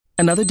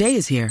Another day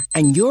is here,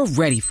 and you're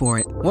ready for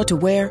it. What to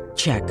wear?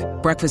 Check.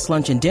 Breakfast,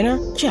 lunch, and dinner?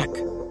 Check.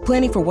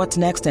 Planning for what's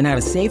next and how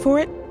to save for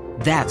it?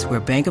 That's where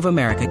Bank of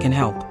America can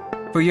help.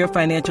 For your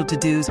financial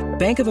to-dos,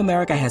 Bank of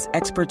America has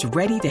experts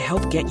ready to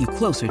help get you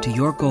closer to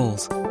your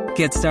goals.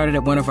 Get started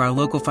at one of our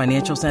local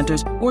financial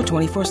centers or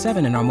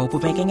 24/7 in our mobile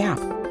banking app.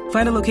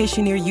 Find a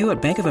location near you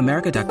at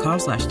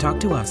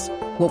bankofamerica.com/talktous.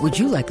 What would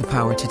you like the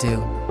power to do?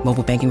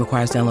 Mobile banking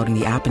requires downloading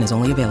the app and is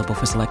only available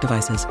for select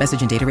devices.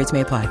 Message and data rates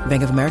may apply.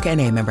 Bank of America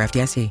N.A., member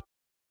FDIC.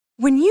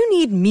 When you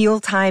need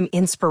mealtime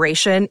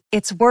inspiration,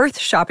 it's worth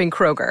shopping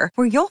Kroger,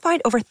 where you'll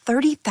find over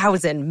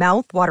 30,000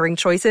 mouth-watering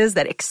choices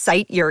that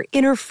excite your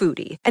inner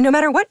foodie. And no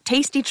matter what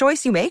tasty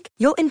choice you make,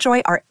 you'll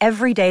enjoy our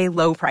everyday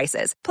low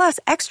prices, plus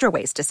extra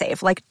ways to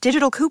save, like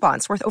digital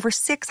coupons worth over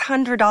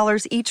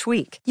 $600 each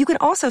week. You can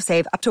also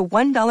save up to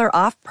 $1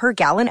 off per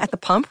gallon at the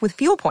pump with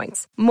fuel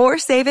points. More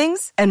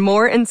savings and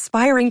more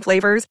inspiring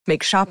flavors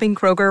make shopping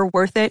Kroger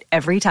worth it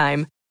every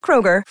time.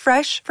 Kroger,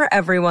 fresh for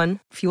everyone.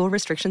 Fuel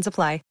restrictions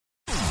apply.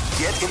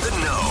 Get in the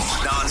know.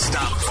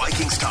 Non-stop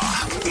Vikings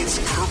talk. It's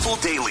Purple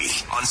Daily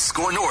on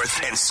Score North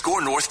and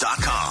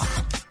ScoreNorth.com.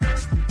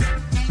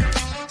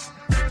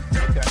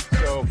 Okay,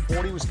 so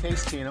 40 was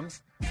Case Keenum,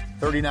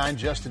 39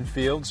 Justin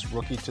Fields,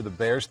 rookie to the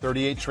Bears,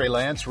 38 Trey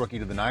Lance, rookie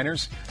to the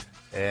Niners,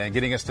 and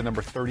getting us to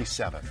number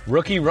 37.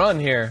 Rookie run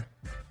here.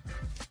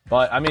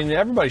 But, I mean,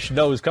 everybody should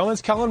know who's coming.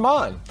 It's Kellen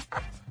Mond.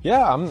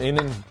 Yeah, I mean,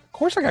 of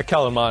course I got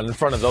Kellen Mond in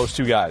front of those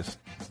two guys.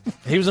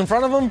 He was in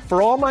front of them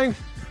for all my,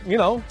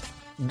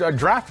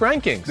 draft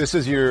rankings. This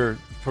is your,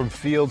 from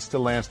Fields to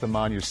Lance to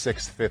Mond, your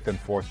 6th, 5th, and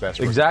 4th best.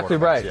 Exactly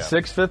right. Yeah.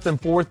 6th, 5th,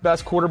 and 4th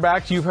best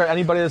quarterbacks. You've heard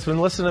anybody that's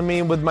been listening to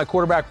me with my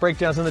quarterback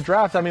breakdowns in the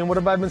draft. I mean, what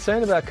have I been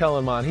saying about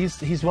Kellen Mond?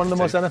 He's one of the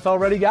most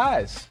NFL-ready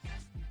guys.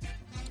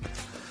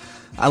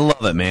 I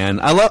love it, man.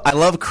 I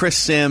love Chris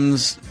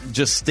Sims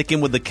just sticking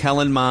with the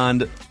Kellen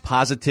Mond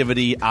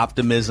positivity,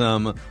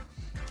 optimism.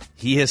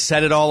 He has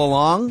said it all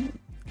along.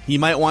 He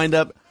might wind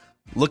up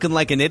looking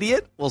like an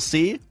idiot. We'll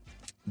see.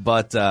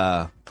 But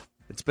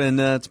it's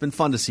been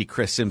fun to see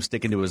Chris Sims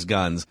sticking to his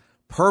guns.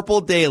 Purple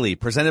Daily,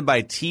 presented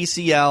by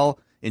TCL.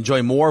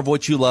 Enjoy more of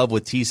what you love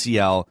with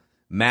TCL.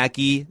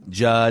 Mackie,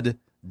 Judd,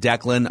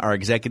 Declan, our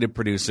executive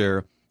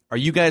producer. Are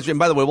you guys, and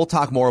by the way, we'll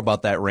talk more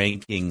about that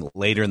ranking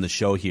later in the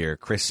show here.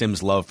 Chris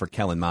Sims' love for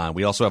Kellen Mond.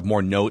 We also have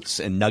more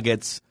notes and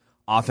nuggets,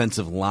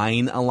 offensive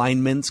line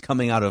alignments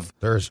coming out of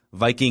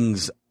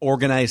Vikings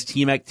organized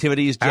team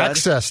activities. Judd?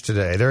 Access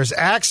today. There's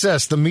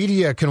access. The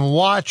media can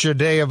watch a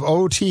day of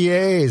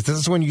OTAs. This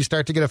is when you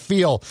start to get a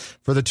feel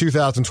for the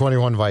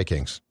 2021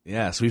 Vikings.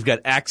 Yes, we've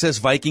got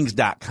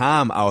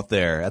AccessVikings.com out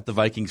there at the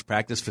Vikings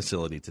practice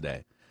facility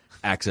today.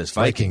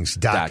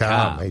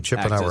 AccessVikings.com. Hey, Chip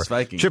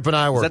and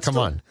I were, come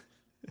on.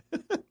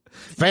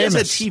 Famous. You guys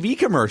had TV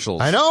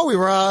commercials. I know. We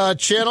were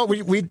channel.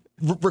 We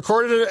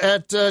recorded it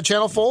at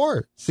Channel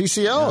 4,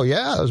 CCO.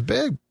 Yeah, it was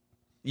big.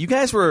 You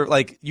guys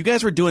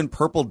were doing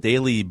Purple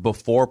Daily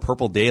before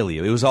Purple Daily.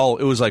 It was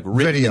like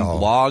written video. in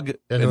blog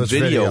and it was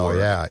video.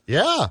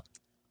 Yeah.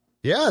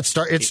 It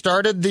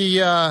started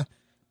the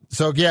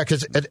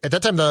because at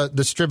that time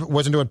the Strip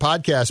wasn't doing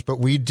podcasts, but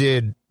we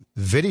did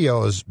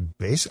videos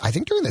I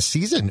think during the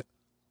season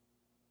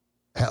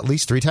at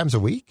least 3 times a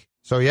week.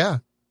 So yeah.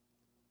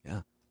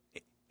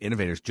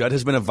 Innovators. Judd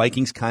has been a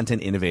Vikings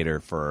content innovator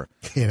for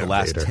the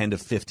last 10 to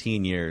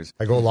 15 years.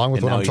 I go along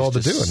with what I'm told to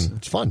do, and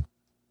it's fun.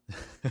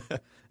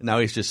 Now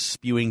he's just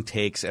spewing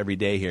takes every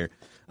day here.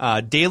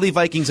 Daily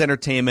Vikings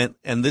Entertainment,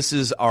 and this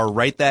is our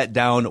Write That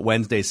Down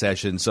Wednesday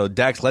session. So,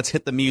 Dex, let's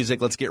hit the music.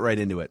 Let's get right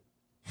into it.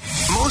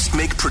 Most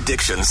make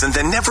predictions and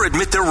then never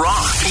admit they're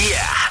wrong.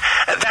 Yeah,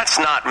 that's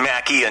not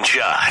Mackie and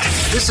Judd.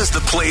 This is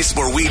the place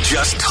where we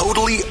just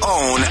totally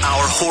own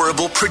our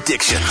horrible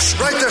predictions.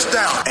 Write this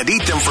down. And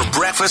eat them for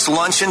breakfast,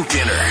 lunch, and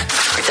dinner.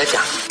 Write that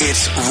down.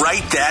 It's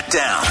Write That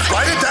Down.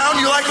 Write it down.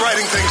 You like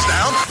writing things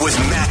down. With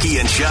Mackie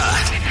and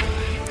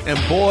Judd.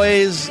 And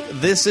boys,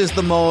 this is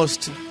the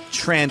most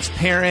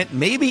transparent,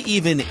 maybe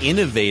even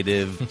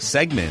innovative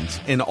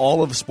segment in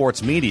all of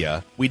sports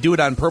media. We do it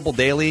on Purple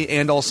Daily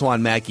and also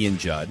on Mackie and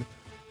Judd.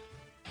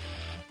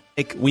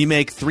 We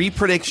make 3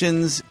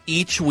 predictions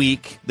each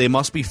week. They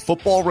must be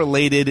football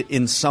related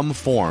in some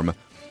form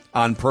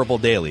on Purple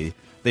Daily.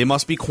 They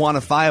must be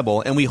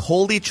quantifiable, and we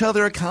hold each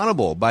other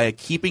accountable by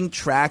keeping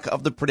track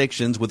of the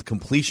predictions with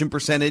completion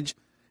percentage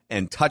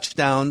and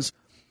touchdowns.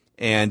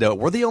 And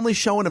we're the only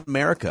show in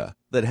America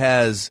that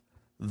has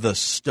the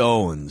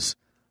stones,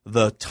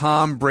 the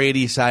Tom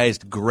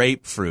Brady-sized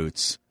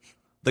grapefruits,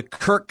 the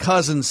Kirk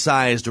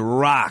Cousins-sized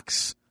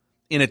rocks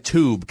in a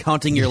tube,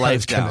 counting your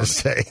life down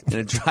in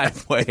a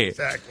driveway.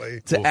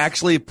 Exactly. To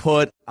actually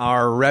put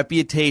our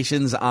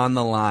reputations on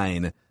the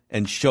line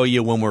and show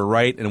you when we're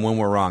right and when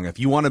we're wrong. If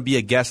you want to be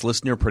a guest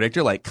listener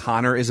predictor like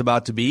Connor is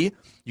about to be,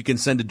 you can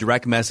send a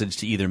direct message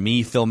to either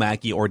me, Phil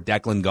Mackey, or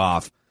Declan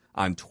Goff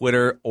on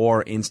Twitter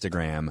or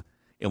Instagram,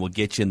 and we'll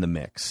get you in the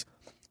mix.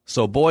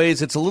 So,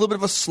 boys, it's a little bit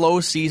of a slow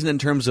season in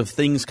terms of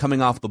things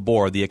coming off the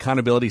board. The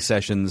accountability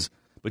sessions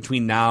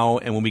between now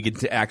and when we get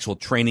to actual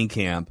training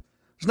camp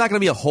There's not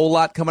going to be a whole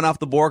lot coming off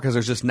the board because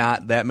there's just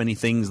not that many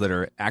things that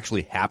are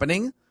actually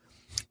happening.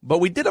 But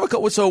we did have a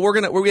couple. So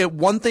we had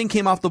one thing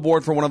came off the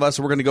board for one of us.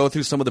 So we're going to go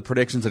through some of the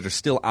predictions that are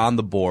still on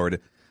the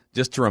board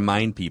just to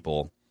remind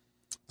people.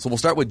 So we'll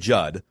start with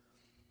Judd.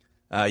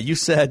 You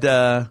said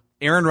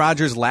Aaron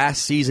Rodgers'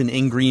 last season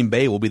in Green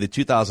Bay will be the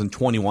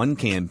 2021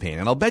 campaign.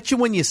 And I'll bet you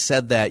when you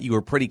said that, you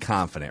were pretty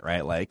confident,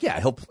 right? Like, yeah,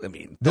 he'll play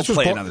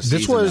another season.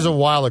 This was a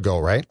while ago,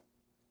 right?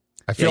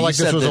 I feel like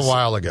this was a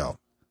while ago.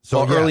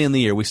 So early in the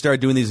year. We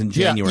started doing these in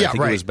January. I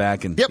think it was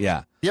back in,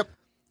 Yep.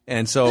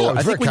 And so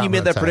I think when you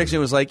made that prediction, it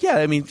was like,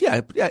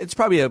 it's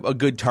probably a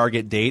good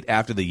target date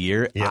after the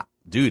year. Yeah.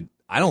 Dude,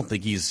 I don't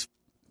think he's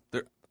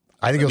there.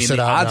 I think he'll sit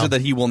out now. The odds are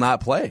that he will not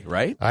play,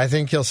 right? I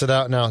think he'll sit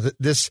out now.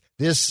 This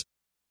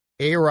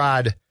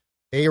A-Rod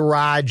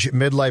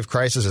midlife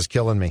crisis is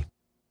killing me.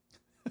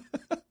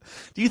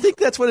 Do you think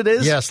that's what it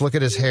is? Yes, look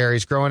at his hair.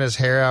 He's growing his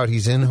hair out.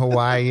 He's in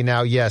Hawaii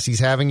now. Yes, he's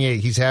having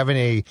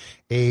a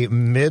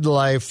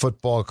midlife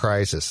football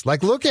crisis.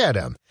 Like, look at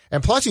him.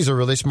 And plus, he's a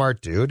really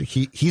smart dude.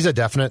 He's a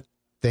definite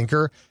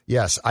thinker.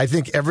 Yes, I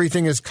think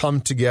everything has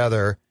come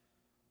together.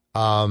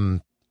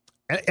 And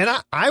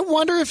I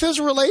wonder if his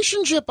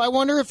relationship. I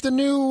wonder if the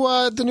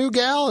new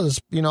gal has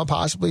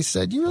possibly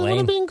said, "You really want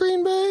to be in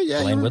Green Bay?"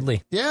 Yeah, Blaine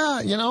Woodley.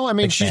 Yeah, I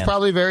mean, she's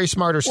probably very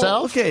smart herself.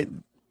 Well, okay.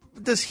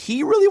 Does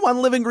he really want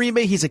to live in Green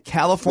Bay? He's a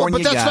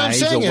California guy.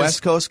 He's a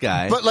West Coast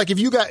guy. But like, if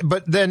you got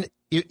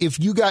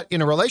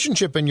in a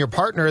relationship and your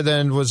partner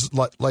then was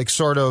like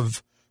sort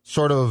of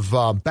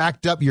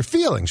backed up your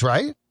feelings,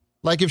 right?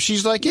 Like if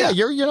she's like,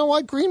 you know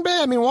what, Green Bay.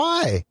 I mean,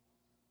 why?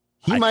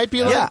 He might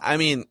be like,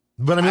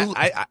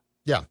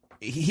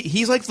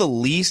 he's like the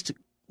least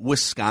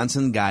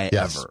Wisconsin guy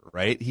ever,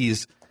 right?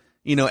 He's,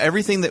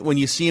 everything that when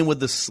you see him with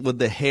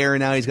the hair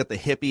now, he's got the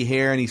hippie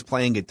hair and he's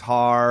playing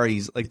guitar.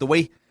 He's like the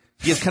way.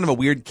 He has kind of a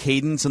weird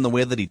cadence in the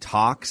way that he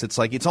talks. It's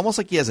almost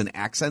like he has an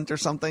accent or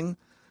something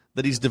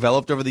that he's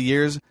developed over the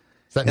years.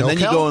 Then you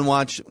go and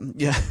watch.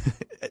 Yeah,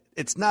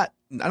 it's not.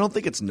 I don't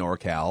think it's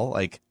NorCal.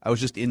 Like I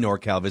was just in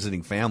NorCal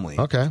visiting family.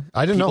 Okay,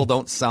 I didn't know. People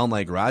don't sound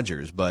like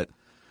Rodgers, but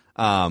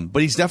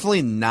he's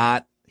definitely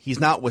not. He's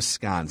not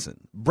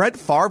Wisconsin. Brett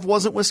Favre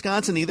wasn't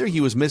Wisconsin either. He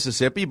was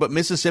Mississippi, but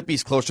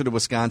Mississippi's closer to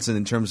Wisconsin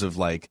in terms of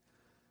like.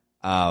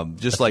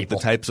 The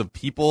types of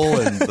people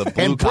and the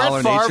blue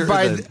collar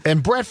nature.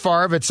 And Brett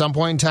Favre at some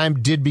point in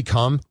time did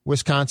become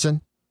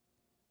Wisconsin.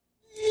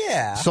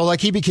 Yeah. So like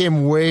he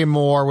became way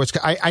more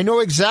Wisconsin. I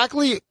know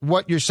exactly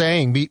what you're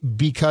saying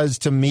because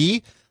to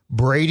me,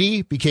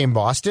 Brady became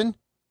Boston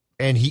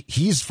and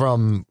he's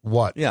from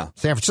what? Yeah.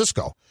 San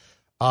Francisco.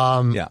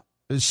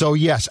 So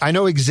yes, I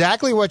know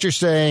exactly what you're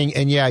saying.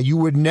 And yeah, you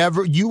would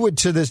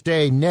to this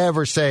day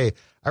never say,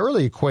 I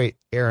really equate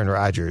Aaron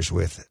Rodgers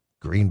with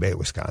Green Bay,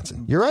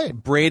 Wisconsin. You're right.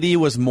 Brady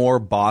was more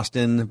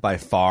Boston by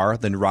far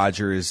than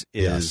Rodgers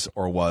is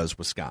or was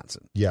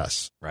Wisconsin.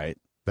 Yes. Right?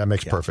 That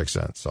makes perfect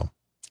sense. So,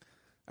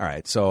 all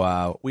right.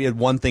 So we had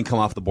one thing come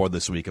off the board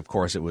this week. Of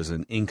course, it was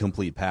an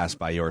incomplete pass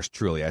by yours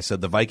truly. I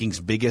said the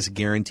Vikings' biggest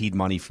guaranteed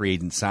money free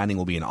agent signing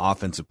will be an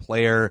offensive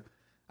player.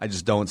 I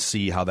just don't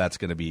see how that's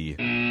going to be.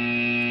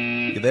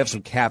 They have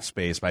some cap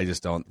space, but I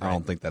just don't. I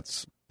don't think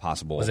that's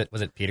possible. Was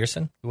it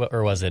Peterson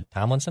or was it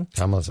Tomlinson?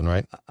 Tomlinson,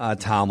 right?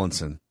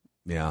 Tomlinson.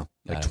 Yeah,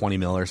 like 20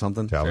 mil or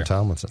something.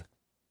 Tomlinson.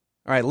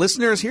 All right,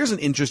 listeners, here's an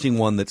interesting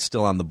one that's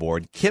still on the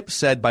board. Kip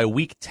said by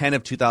week 10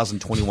 of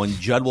 2021,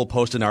 Judd will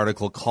post an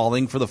article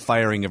calling for the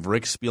firing of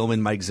Rick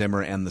Spielman, Mike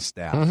Zimmer, and the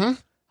staff. Mm-hmm.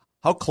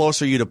 How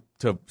close are you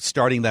to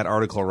starting that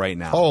article right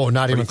now? Oh,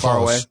 not even far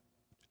close.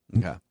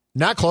 Away? Okay.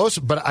 Not close,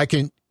 but I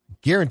can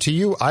guarantee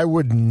you I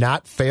would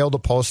not fail to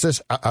post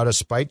this out of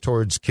spite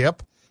towards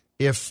Kip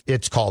if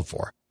it's called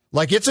for.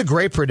 Like, it's a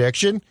great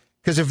prediction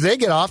because if they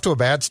get off to a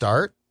bad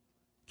start,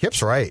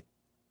 Kip's right.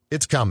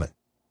 It's coming.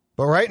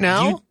 But right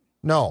now,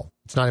 no,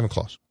 it's not even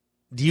close.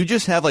 Do you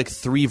just have like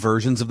 3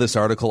 versions of this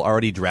article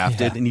already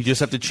drafted and you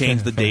just have to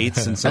change the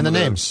dates and some and the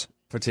of names,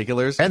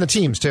 particulars? And the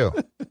teams, too.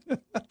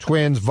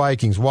 Twins,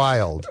 Vikings,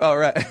 Wild. All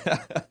right.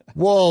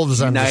 Wolves,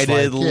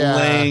 United,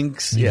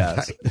 Lynx.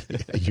 Yes.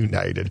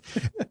 United.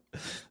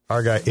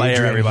 Our guy,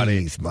 Fire everybody.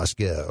 Heath must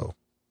go.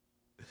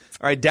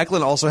 All right,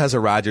 Declan also has a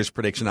Rodgers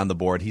prediction on the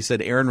board. He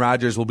said Aaron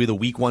Rodgers will be the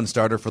week 1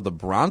 starter for the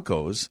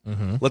Broncos.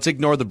 Mm-hmm. Let's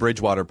ignore the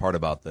Bridgewater part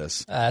about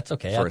this. That's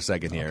okay. For a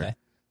second here.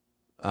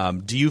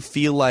 Okay. Do you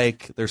feel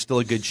like there's still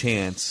a good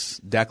chance,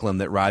 Declan,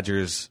 that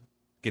Rodgers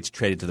gets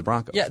traded to the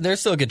Broncos? Yeah,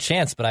 there's still a good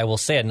chance, but I will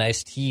say a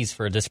nice tease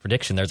for this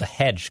prediction. There's a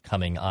hedge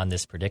coming on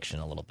this prediction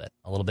a little bit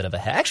of a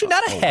hedge. Actually,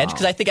 not a hedge,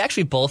 because I think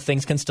actually both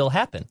things can still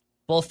happen.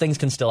 Both things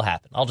can still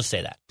happen. I'll just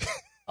say that.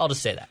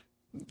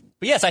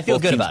 But yes, I feel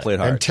good about it.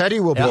 And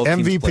Teddy will be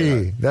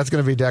MVP. That's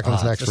going to be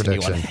Declan's next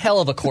prediction. One hell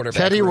of a quarterback.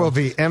 Teddy will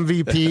be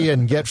MVP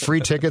and get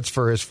free tickets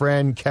for his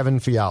friend Kevin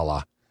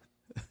Fiala.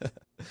 All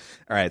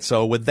right,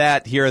 so with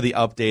that, here are the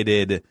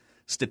updated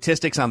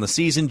statistics on the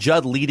season.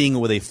 Judd leading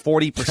with a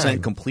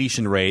 40%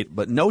 completion rate,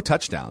 but no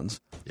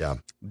touchdowns. Yeah.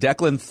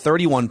 Declan,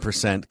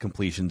 31%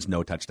 completions,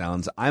 no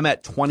touchdowns. I'm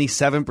at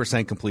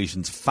 27%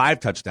 completions, 5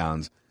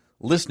 touchdowns.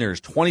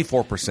 Listeners,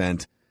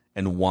 24%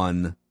 and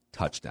 1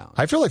 touchdown.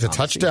 I feel like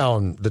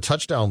the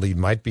touchdown lead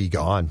might be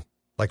gone.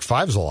 Like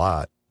 5's a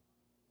lot.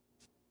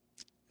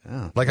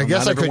 Yeah. Like I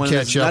guess I could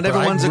catch up. Not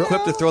everyone's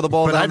equipped to throw the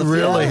ball down the field.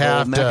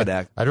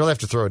 I'd really have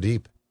to throw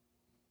deep.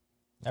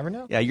 Never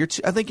know. Yeah, I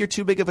think you're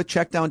too big of a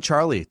check down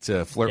Charlie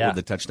to flirt with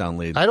the touchdown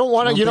lead. I don't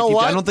want to. You know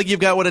what? I don't think you've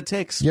got what it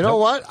takes. You know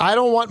what? I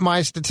don't want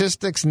my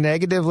statistics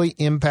negatively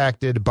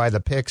impacted by the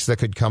picks that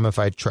could come if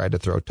I tried to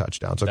throw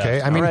touchdowns. Okay,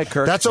 Yeah. I mean, All right,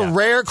 Kirk. that's a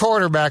rare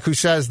quarterback who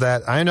says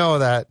that. I know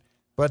that.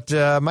 But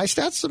my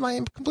stats, my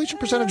completion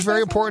percentage is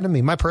very important to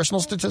me. My personal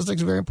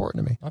statistics are very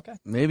important to me. Okay.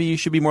 Maybe you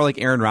should be more like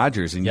Aaron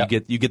Rodgers, and you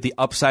get the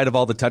upside of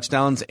all the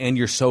touchdowns, and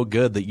you're so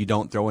good that you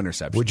don't throw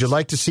interceptions. Would you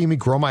like to see me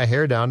grow my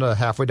hair down to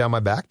halfway down my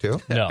back too?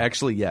 No.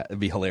 Actually, yeah, it'd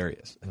be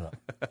hilarious. No.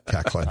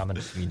 Cackling. I'm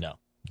gonna be no.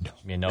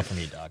 Be a no from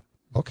me, dog.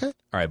 Okay. All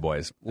right,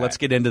 boys. Let's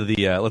get into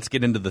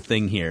the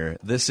thing here.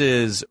 This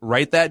is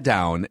Write That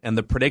Down, and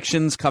the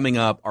predictions coming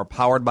up are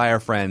powered by our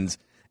friends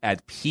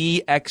at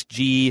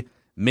PXG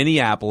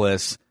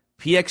Minneapolis.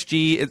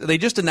 PXG, they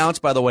just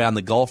announced, by the way, on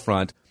the golf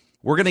front,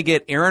 we're going to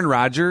get Aaron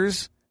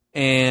Rodgers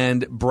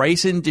and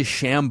Bryson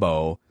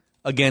DeChambeau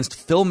against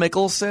Phil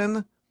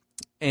Mickelson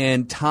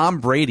and Tom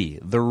Brady.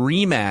 The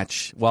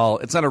rematch, well,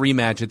 it's not a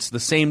rematch. It's the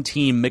same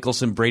team,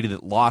 Mickelson-Brady,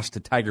 that lost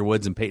to Tiger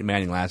Woods and Peyton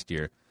Manning last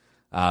year.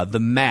 The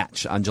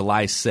match on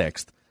July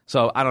 6th.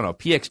 So, I don't know.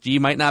 PXG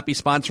might not be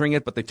sponsoring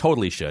it, but they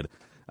totally should.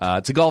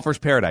 It's a golfer's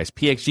paradise.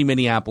 PXG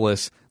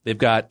Minneapolis. They've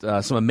got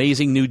some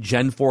amazing new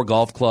Gen 4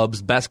 golf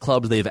clubs, best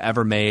clubs they've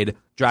ever made,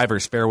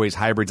 drivers, fairways,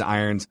 hybrids,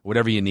 irons,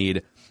 whatever you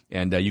need.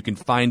 And you can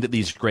find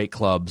these great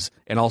clubs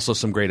and also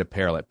some great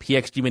apparel at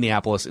PXG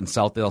Minneapolis in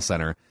Southdale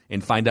Center,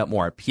 and find out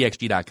more at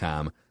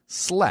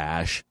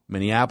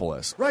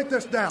pxg.com/Minneapolis. Write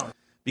this down.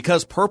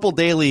 Because Purple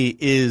Daily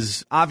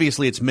is,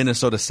 obviously it's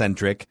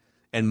Minnesota-centric,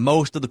 and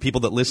most of the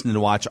people that listen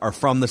and watch are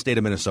from the state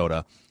of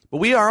Minnesota. But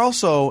we are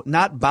also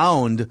not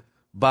bound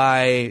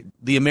by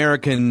the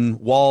American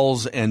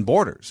walls and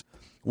borders.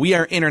 We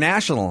are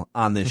international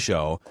on this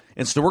show,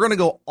 and so we're going to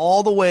go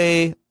all the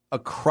way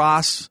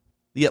across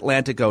the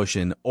Atlantic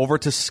Ocean over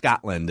to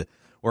Scotland,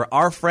 where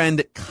our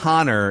friend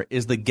Connor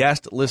is the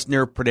guest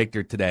listener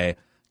predictor today.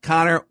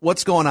 Connor,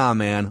 what's going on,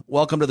 man?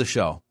 Welcome to the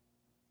show.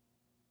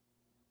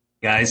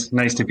 Guys,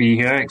 nice to be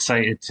here.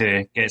 Excited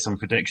to get some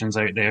predictions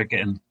out there,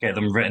 get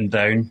them written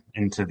down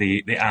into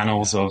the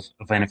annals of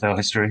NFL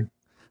history.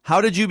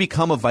 How did you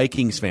become a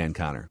Vikings fan,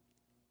 Connor?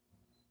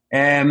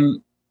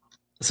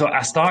 So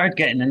I started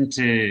getting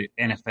into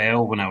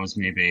NFL when I was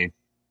maybe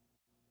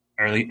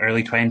early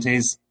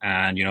 20s,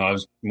 and I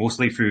was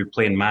mostly through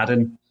playing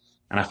Madden,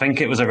 and I think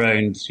it was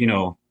around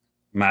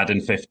Madden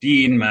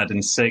 15,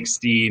 Madden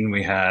 16.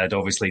 We had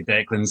obviously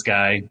Declan's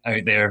guy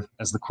out there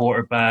as the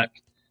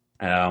quarterback,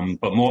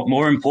 but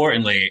more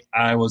importantly,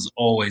 I was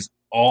always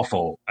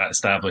awful at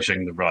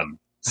establishing the run.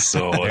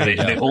 So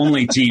the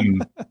only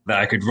team that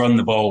I could run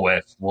the ball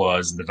with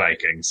was the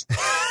Vikings.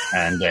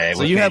 And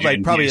so you had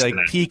probably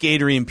peak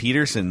Adrian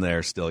Peterson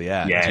there still,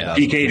 yeah. Yeah,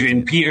 peak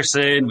Adrian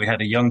Peterson. We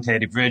had a young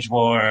Teddy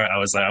Bridgewater. I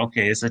was like,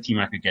 okay, it's a team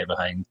I could get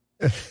behind.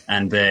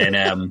 And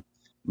then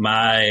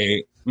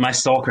my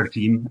soccer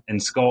team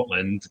in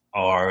Scotland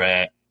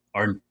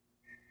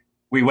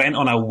we went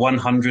on a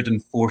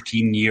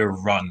 114-year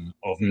run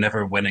of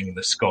never winning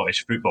the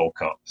Scottish Football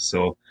Cup.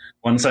 So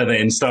once I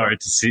then started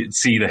to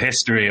see the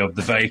history of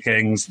the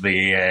Vikings,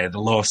 the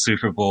lost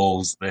Super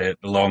Bowls, the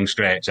long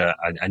stretch,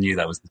 I knew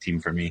that was the team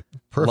for me.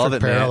 Perfect Love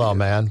it, parallel,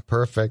 man.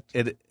 Perfect.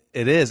 It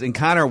is. And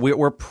Connor,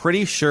 we're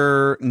pretty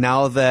sure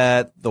now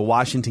that the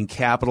Washington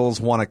Capitals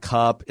won a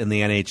cup in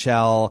the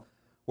NHL,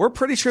 we're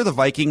pretty sure the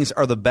Vikings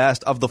are the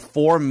best of the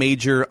four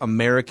major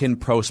American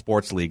pro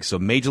sports leagues. So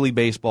Major League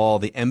Baseball,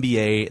 the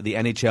NBA, the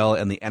NHL,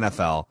 and the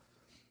NFL.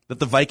 That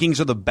the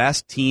Vikings are the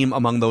best team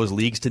among those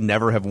leagues to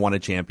never have won a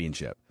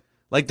championship.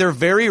 Like, they're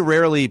very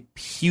rarely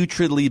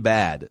putridly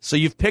bad. So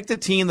you've picked a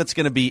team that's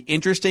going to be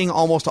interesting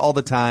almost all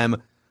the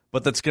time,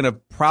 but that's going to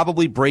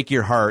probably break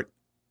your heart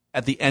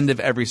at the end of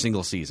every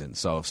single season.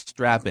 So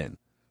strap in.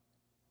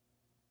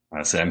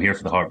 That's it. I'm here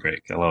for the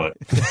heartbreak. I love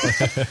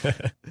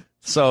it.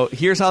 So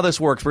here's how this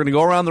works. We're going to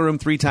go around the room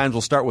 3 times.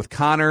 We'll start with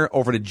Connor,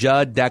 over to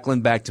Judd,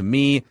 Declan, back to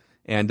me.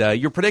 And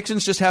your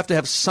predictions just have to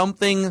have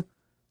something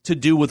to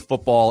do with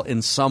football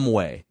in some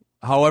way,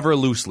 however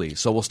loosely.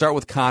 So we'll start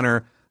with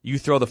Connor. You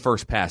throw the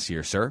first pass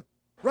here, sir.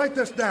 Write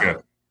this down.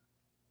 Sure.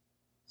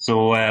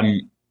 So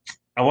I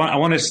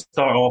want to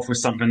start off with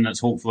something that's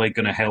hopefully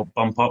going to help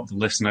bump up the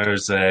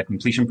listeners'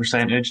 completion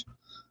percentage.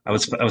 I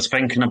was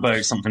thinking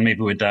about something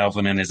maybe with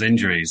Dalvin and his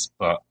injuries,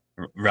 but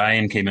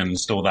Ryan came in and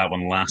stole that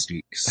one last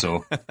week.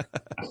 So I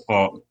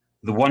thought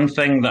the one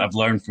thing that I've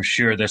learned for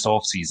sure this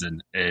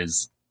offseason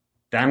is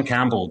Dan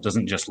Campbell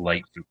doesn't just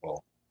like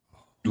football.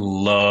 He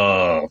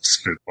loves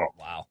football.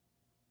 Wow.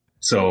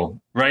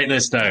 So write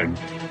this down.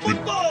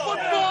 Football,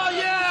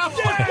 yeah!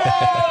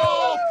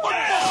 Football!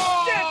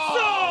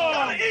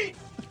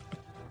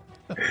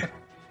 Football!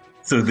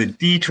 So the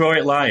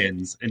Detroit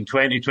Lions in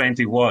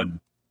 2021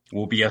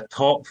 will be a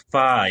top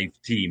 5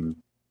 team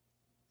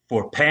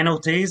for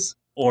penalties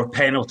or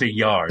penalty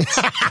yards.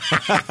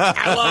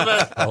 I love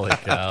it. Holy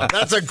cow.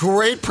 That's a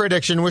great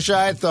prediction. Wish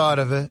I had thought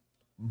of it.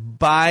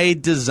 By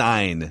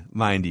design,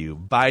 mind you.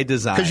 By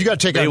design. Because you got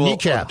to take They out will-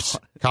 kneecaps,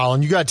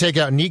 Colin. You got to take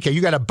out kneecaps.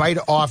 You got to bite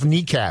off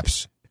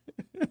kneecaps.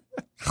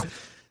 I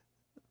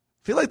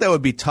feel like that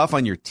would be tough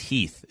on your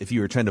teeth if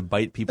you were trying to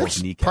bite people's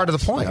That's kneecaps. part of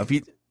the point. You know, if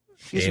you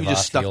Shave just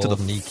off stuck the to the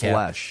old kneecap.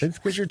 flesh. It's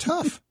because you're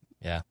tough.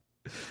 Yeah.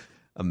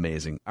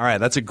 Amazing. All right,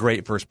 that's a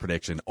great first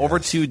prediction. Over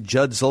to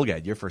Judd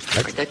Zulgad, your first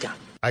prediction.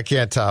 I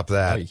can't top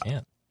that. Oh, you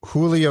can't.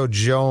 Julio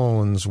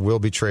Jones will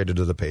be traded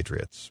to the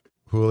Patriots.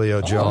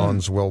 Julio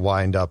Jones will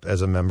wind up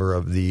as a member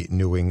of the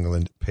New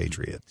England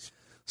Patriots.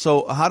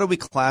 So how do we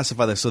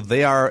classify this? So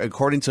they are,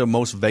 according to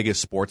most Vegas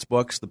sports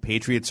books, the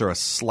Patriots are a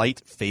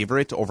slight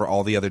favorite over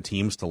all the other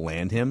teams to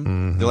land him.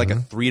 Mm-hmm. They're like a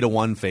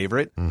 3-1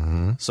 favorite.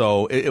 Mm-hmm.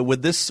 So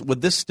would this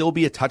still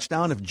be a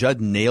touchdown if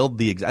Judd nailed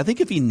the? I think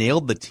if he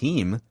nailed the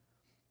team,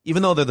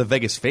 even though they're the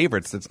Vegas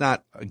favorites, that's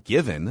not a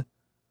given.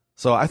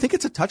 So I think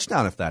it's a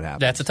touchdown if that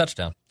happens. That's a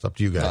touchdown. It's up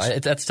to you guys. No,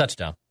 that's a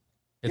touchdown.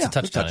 It's Yeah, a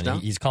touchdown. it's a touchdown.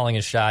 He's calling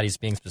his shot. He's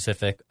being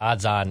specific.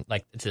 Odds on,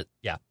 like, that's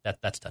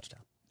a touchdown.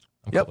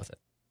 I'm Yep. cool with it.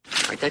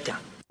 Write that down.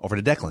 Over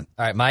to Declan.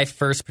 All right, my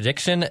first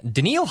prediction: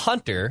 Danielle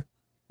Hunter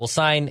will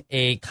sign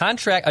a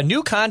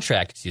new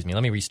contract. Excuse me.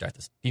 Let me restart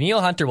this.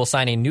 Danielle Hunter will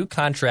sign a new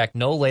contract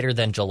no later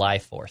than July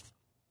 4th.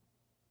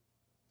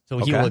 So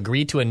he Okay. will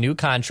agree to a new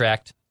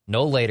contract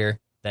no later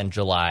than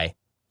July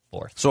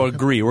 4th. So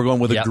agree. We're going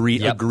with Yep, agree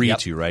yep, agree yep.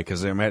 to, right?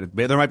 Because there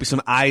might be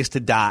some I's to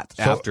dot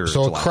after.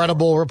 So a July.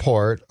 credible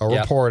report,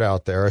 Yep. report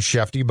out there, a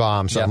Shefty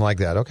bomb, something Yep. like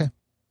that. Okay.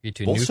 Agree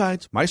to a Both new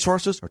sides, my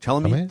sources are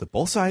telling me that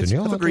both sides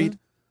Danielle have Hunter? agreed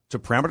to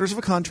parameters of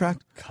a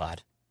contract,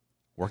 God.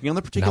 working on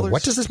the Now, particulars.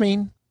 what does this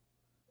mean?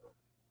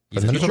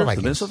 He's The a Minnesota dork.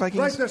 The Minnesota Write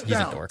Vikings? this He's a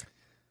down. dork.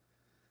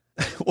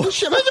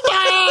 Shefty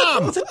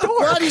bomb! He's a dork.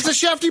 What? He's a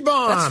Shefty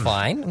bomb. That's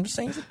fine. I'm just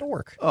saying he's a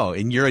dork. Oh,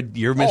 and you're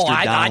Mr. Oh,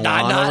 Don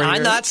Juan over I'm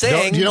here? not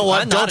saying. You know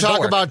what? I'm Don't not a talk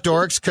dork. about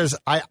dorks because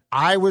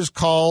I was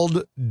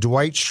called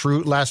Dwight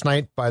Schrute last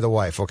night by the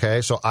wife,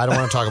 okay? So I don't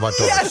want to talk about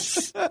dorks.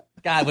 Yes.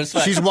 God, what's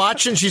fun? She's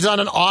watching. She's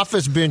on an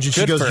Office binge, and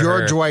she Good goes, for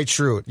 "You're her. Dwight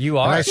Schrute." You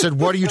are. And I said,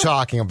 "What are you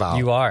talking about?"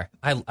 You are.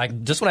 I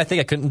just when I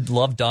think I couldn't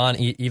love Dawn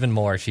even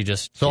more, she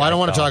just. So I don't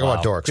want to talk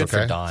about dorks. Good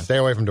Okay, for Dawn. stay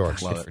away from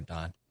dorks. Good for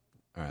Dawn.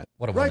 All right.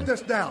 What a Write woman.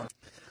 this down.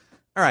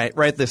 All right,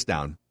 write this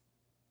down.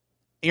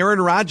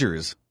 Aaron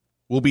Rodgers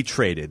will be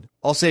traded.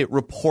 I'll say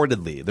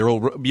reportedly. There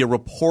will be a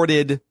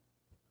reported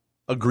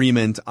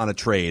agreement on a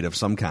trade of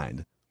some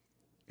kind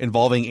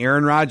involving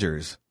Aaron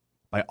Rodgers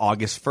by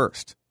August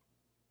 1st.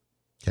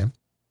 Okay.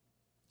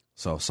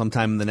 So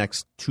sometime in the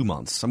next 2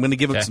 months. I'm going to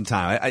give him Okay. some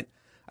time.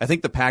 I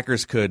think the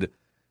Packers could,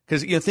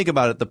 because think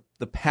about it.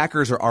 The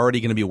Packers are already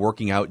going to be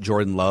working out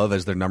Jordan Love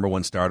as their number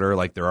one starter.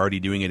 Like they're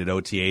already doing it at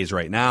OTAs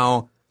right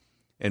now.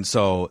 And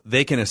so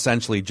they can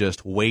essentially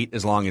just wait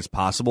as long as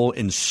possible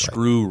and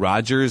screw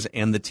Rodgers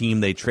and the team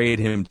they trade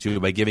him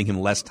to by giving him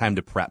less time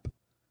to prep.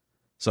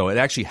 So it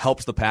actually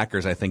helps the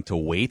Packers, I think, to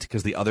wait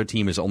because the other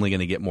team is only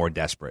going to get more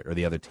desperate, or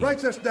the other team. Write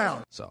this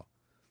down. So, all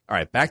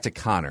right, back to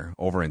Connor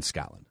over in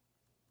Scotland.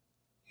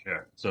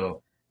 Sure.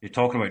 So you're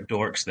talking about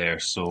dorks there.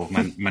 So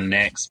my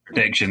next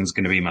prediction is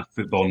going to be my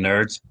football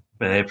nerds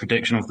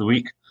prediction of the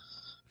week.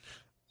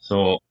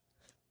 So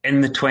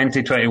in the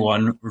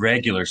 2021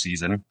 regular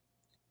season,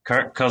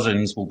 Kirk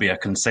Cousins will be a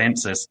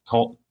consensus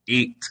top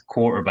 8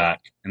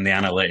 quarterback in the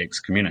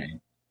analytics community.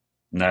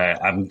 Now,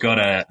 I'm going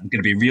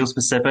to be real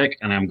specific,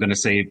 and I'm going to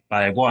say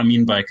by what I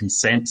mean by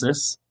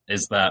consensus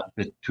is that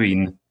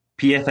between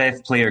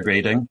PFF player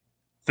grading,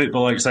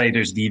 Football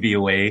Outsiders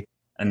DVOA,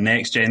 and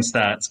Next Gen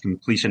Stats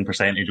completion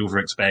percentage over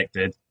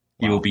expected,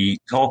 he will be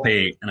top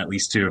 8 in at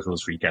least 2 of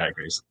those 3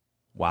 categories.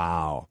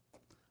 Wow.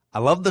 I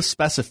love the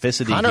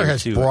specificity Connor here,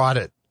 has too. brought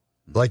it.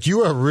 Like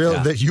you are real.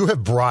 Yeah. That you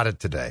have brought it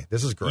today.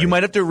 This is great. You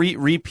might have to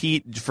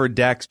repeat for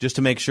Dex just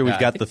to make sure we've Yeah,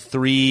 I got think- the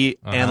 3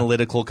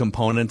 analytical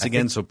components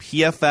again. So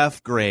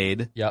PFF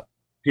grade. Yep.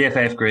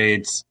 PFF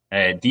grades,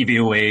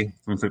 DVOA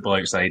from Football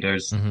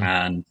Outsiders,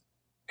 and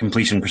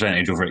completion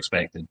percentage over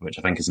expected, which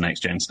I think is Next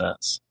Gen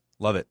Stats.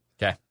 Love it.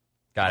 Okay.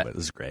 Got Love it. it.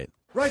 This is great.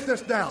 Write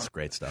this down. It's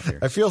great stuff here.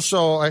 I feel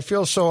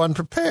so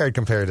unprepared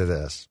compared to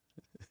this.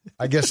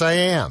 I guess I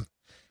am.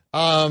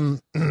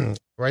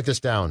 Write this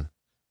down.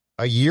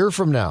 A year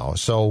from now,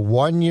 so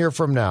 1 year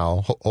from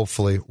now,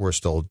 hopefully we're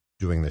still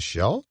doing this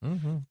show,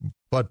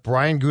 but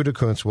Brian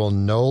Gutekunst will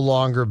no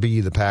longer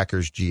be the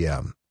Packers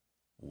GM.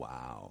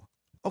 Wow.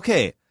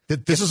 Okay. This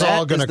If is that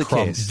all going is to the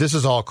crumble. case- This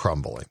is all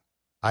crumbling.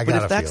 I But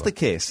got if that's the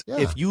case, Yeah.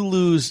 if you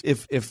lose,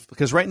 if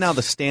because right now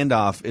the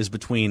standoff is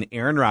between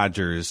Aaron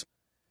Rodgers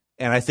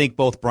and I think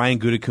both Brian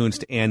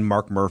Gutekunst and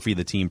Mark Murphy,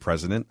 the team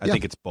president. I Yeah.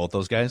 think it's both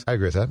those guys. I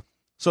agree with that.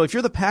 So if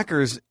you're the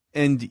Packers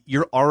and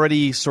you're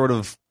already sort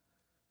of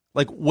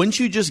like, wouldn't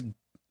you just? And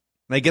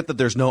I get that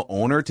there's no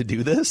owner to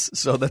do this,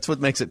 so that's what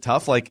makes it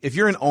tough. Like if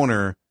you're an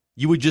owner,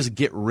 you would just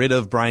get rid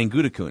of Brian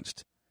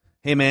Gutekunst.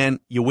 Hey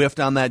man, you whiffed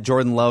on that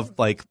Jordan Love,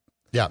 like.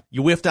 Yeah.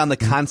 You whiffed on the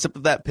concept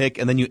of that pick,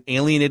 and then you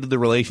alienated the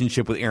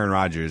relationship with Aaron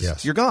Rodgers.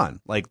 Yes. You're gone.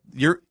 Like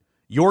your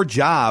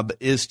job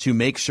is to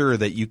make sure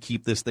that you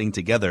keep this thing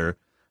together,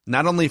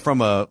 not only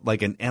from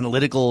an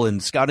analytical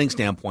and scouting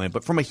standpoint,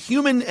 but from a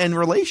human and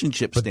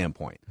relationship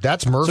standpoint.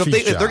 That's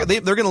Murphy's job. job.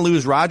 They're going to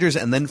lose Rodgers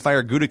and then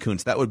fire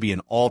Gutekunst. That would be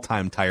an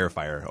all-time tire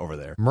fire over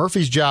there.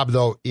 Murphy's job,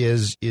 though,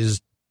 is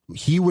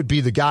he would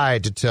be the guy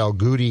to tell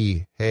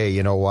Goody, hey,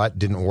 you know what,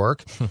 didn't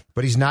work,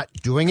 but he's not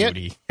doing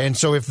it. And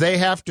so if they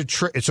have to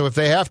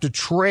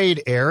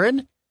trade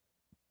Aaron,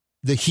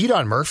 the heat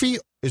on Murphy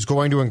is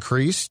going to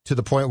increase to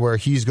the point where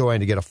he's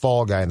going to get a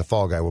fall guy, and the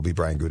fall guy will be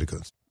Brian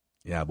Gutekunst.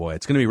 Yeah, boy,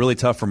 it's going to be really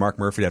tough for Mark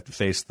Murphy to have to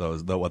face the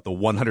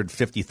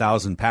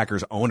 150,000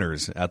 Packers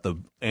owners at the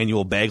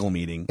annual bagel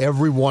meeting.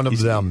 Every one of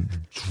them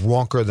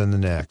drunker than the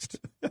next.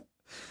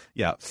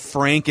 Yeah,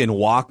 Frank and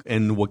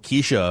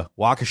Waukesha.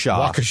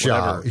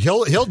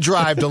 He'll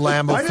drive to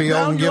Lambeau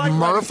Field and give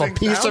Murph a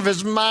piece of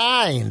his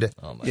mind.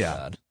 Oh my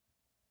God!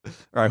 All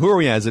right, who are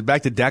we at? Is it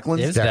back to Declan?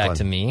 It is back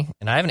to me,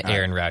 and I have an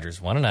Aaron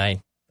Rodgers one, and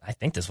I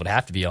think this would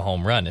have to be a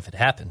home run if it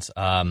happens.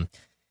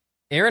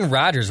 Aaron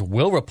Rodgers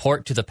will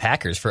report to the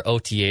Packers for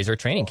OTAs or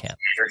training camp.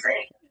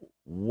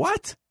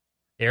 What?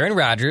 Aaron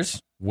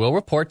Rodgers will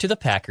report to the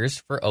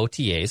Packers for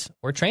OTAs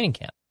or training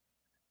camp.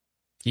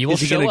 He will.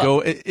 Is he going to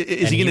go?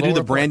 Is he going to do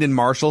the Brandon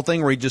Marshall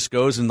thing where he just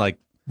goes and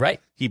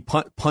he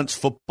punts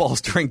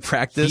footballs during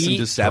practice and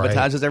just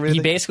sabotages everything?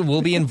 He basically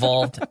will be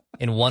involved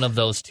in one of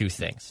those two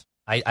things.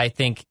 I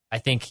think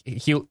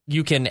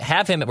you can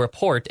have him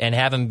report and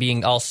have him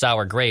being all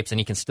sour grapes, and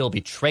he can still be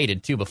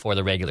traded too before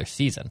the regular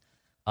season.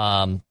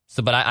 I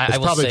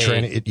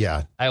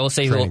will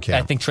say,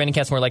 I think training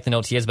camp's more like than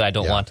OTAs, but I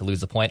don't want to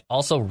lose the point.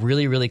 Also,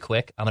 really, really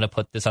quick, I'm going to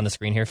put this on the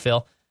screen here,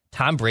 Phil.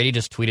 Tom Brady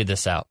just tweeted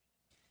this out.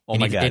 Oh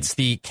my God! It's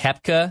the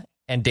Koepka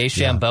and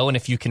DeChambeau, and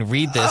if you can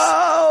read this,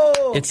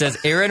 it says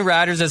Aaron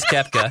Rodgers as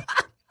Koepka.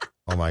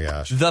 Oh my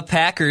gosh! The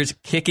Packers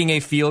kicking a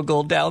field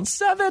goal down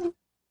 7.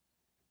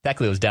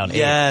 Technically, it was down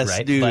 8,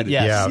 right? Dude. But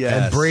yes.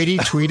 And Brady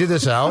tweeted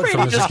this out.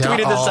 Brady just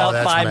tweeted this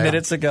out 5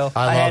 minutes ago.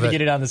 I had to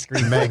get it on the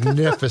screen.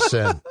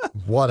 Magnificent!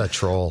 What a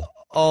troll!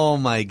 Oh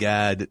my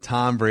God,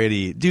 Tom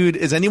Brady, dude!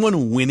 Is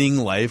anyone winning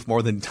life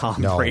more than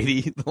Tom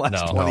Brady the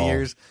last 20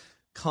 years?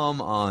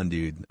 Come on,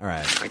 dude! All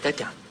right, write that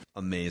down.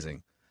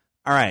 Amazing.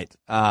 All right.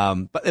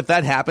 But if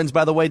that happens,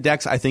 by the way,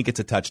 Dex, I think it's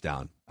a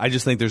touchdown. I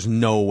just think there's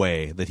no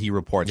way that he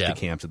reports to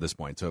camps at this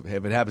point. So if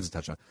it happens, it's a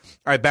touchdown.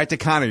 All right, back to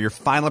Connor. Your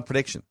final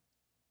prediction.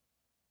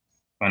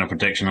 Final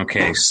prediction.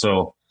 Okay,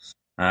 so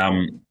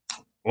one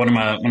of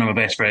my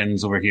best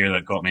friends over here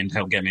that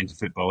helped get me into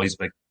football. He's a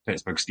big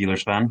Pittsburgh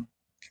Steelers fan.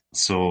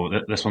 So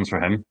this one's for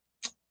him.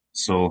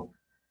 So,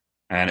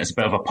 and it's a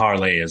bit of a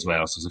parlay as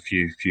well. So there's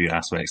a few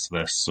aspects to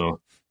this.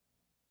 So.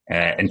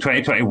 In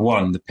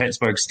 2021, the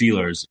Pittsburgh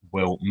Steelers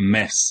will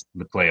miss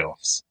the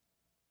playoffs,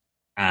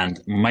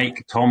 and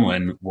Mike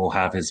Tomlin will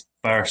have his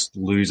first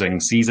losing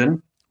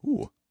season.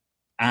 Ooh.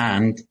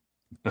 And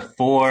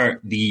before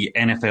the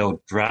NFL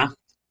draft,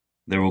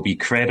 there will be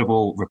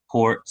credible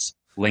reports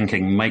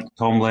linking Mike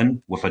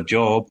Tomlin with a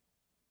job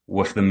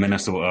with the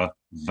Minnesota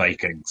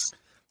Vikings.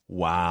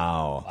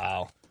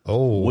 Wow.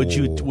 Oh,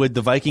 would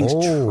the Vikings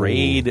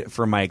trade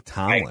for Mike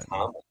Tomlin?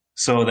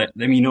 So that,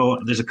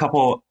 there's a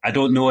couple. I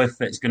don't know if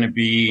it's going to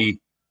be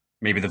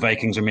maybe the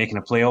Vikings are making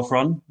a playoff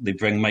run. They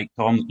bring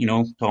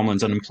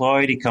Tomlin's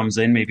unemployed. He comes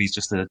in. Maybe he's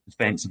just a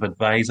defensive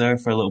advisor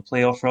for a little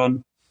playoff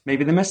run.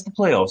 Maybe they miss the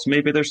playoffs.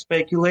 Maybe there's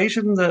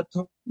speculation that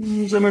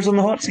Zimmer's on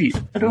the hot seat.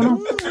 I don't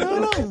know.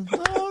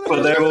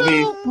 But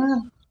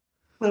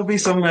there'll be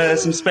some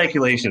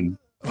speculation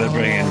that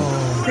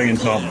bringing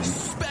Tomlin.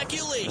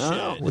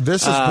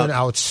 This has been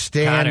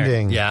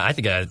outstanding. Connor, I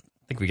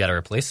think we got to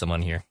replace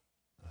someone here.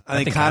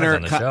 I think Connor,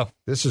 on the show.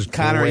 This is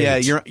Connor.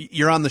 Great. Yeah,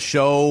 you're on the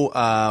show.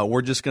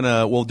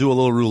 We'll do a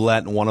little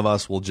roulette, and one of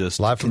us will just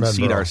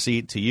concede our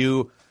seat to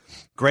you.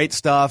 Great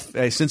stuff.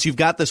 Since you've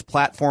got this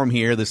platform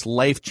here, this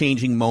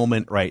life-changing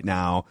moment right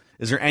now,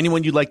 is there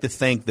anyone you'd like to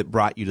thank that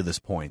brought you to this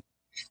point?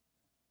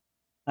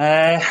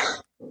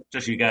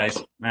 Just you guys,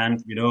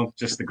 man.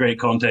 Just the great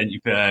content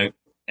you put out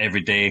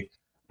every day.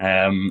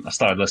 I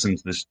started listening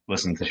to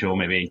the show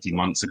maybe 18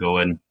 months ago,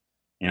 and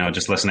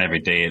just listen every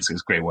day. It's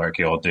great work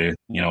you all do.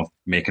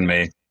 Making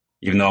me,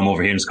 even though I'm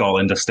over here in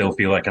Scotland, I still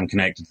feel like I'm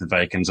connected to the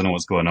Vikings. I know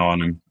what's going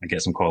on, and I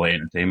get some quality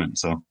entertainment.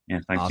 So,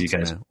 thanks to you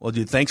guys. Man. Well,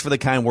 dude, thanks for the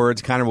kind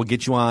words. Connor, we'll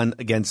get you on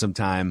again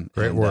sometime.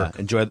 Great work.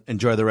 Enjoy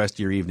the rest of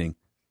your evening.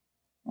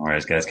 All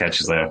right, guys.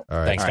 Catch you later. All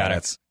right. Thanks, Connor.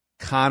 That's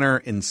Connor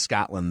in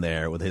Scotland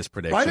there with his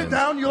prediction. Write it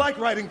down. You like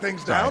writing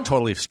things down. I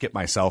totally skipped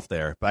myself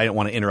there, but I didn't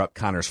want to interrupt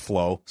Connor's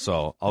flow.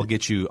 So I'll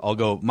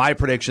go my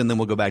prediction, then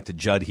we'll go back to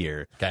Judd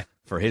here. Okay.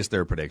 For his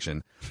third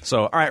prediction.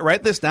 So, all right,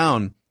 write this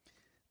down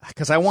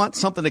because I want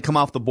something to come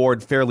off the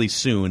board fairly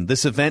soon.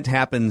 This event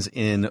happens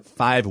in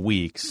 5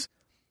 weeks.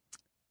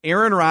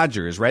 Aaron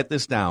Rodgers, write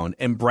this down,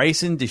 and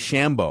Bryson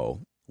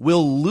DeChambeau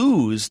will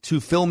lose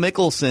to Phil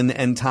Mickelson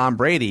and Tom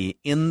Brady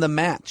in the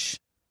match.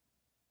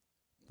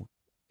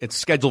 It's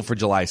scheduled for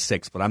July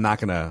 6th, but I'm not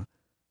going to,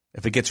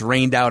 if it gets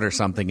rained out or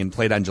something and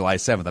played on July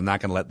 7th, I'm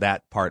not going to let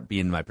that part be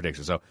in my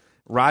prediction. So,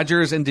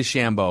 Rodgers and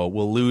DeChambeau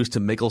will lose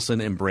to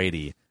Mickelson and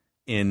Brady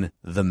in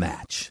the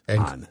match.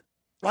 And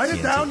write it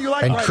TNT. down. You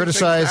like and writing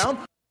criticize things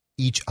down.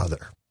 each other.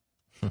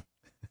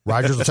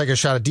 Rodgers will take a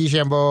shot at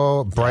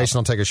DeChambeau. Bryson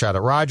will take a shot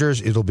at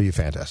Rodgers. It'll be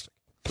fantastic.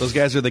 Those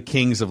guys are the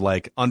kings of,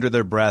 like, under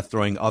their breath,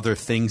 throwing other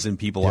things and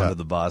people under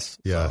the bus.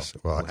 Yes. So,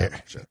 Well,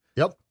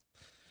 yep.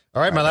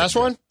 All right, my last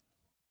one.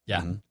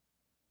 Yeah.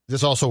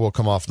 This also will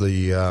come off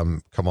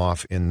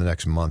in the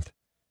next month.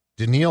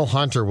 Danielle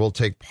Hunter will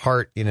take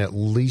part in at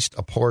least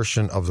a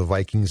portion of the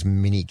Vikings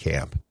mini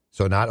camp.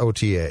 So not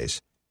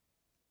OTAs.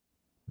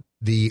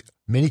 The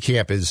mini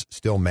camp is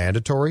still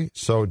mandatory.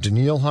 So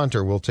Danielle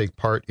Hunter will take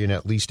part in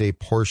at least a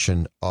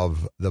portion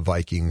of the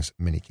Vikings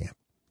mini camp.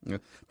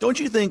 Don't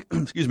you think,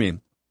 excuse me,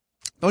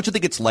 don't you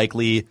think it's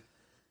likely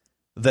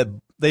that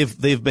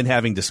they've been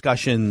having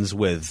discussions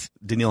with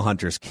Danielle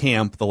Hunter's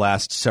camp the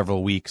last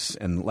several weeks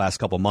and last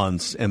couple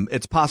months, and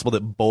it's possible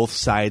that both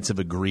sides have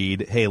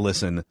agreed, hey,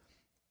 listen,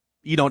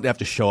 you don't have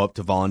to show up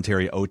to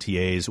voluntary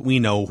OTAs. We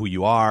know who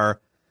you are.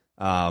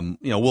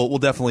 We'll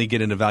definitely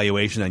get an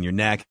evaluation on your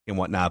neck and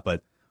whatnot,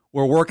 but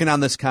we're working on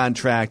this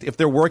contract. If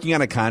they're working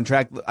on a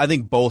contract, I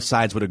think both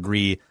sides would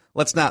agree,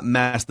 let's not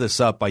mess this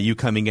up by you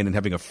coming in and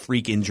having a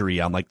freak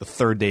injury on like the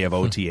third day of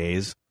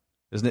OTAs.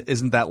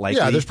 Isn't that likely?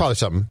 Yeah, there's probably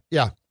something.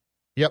 Yeah.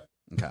 Yep.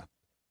 Okay.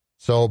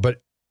 So,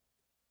 but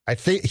I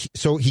think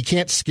so. He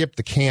can't skip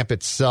the camp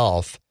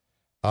itself,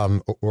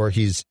 or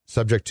he's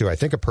subject to, I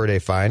think, a per day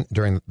fine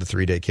during the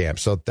 3-day camp.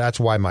 So that's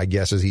why my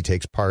guess is he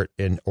takes part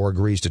in or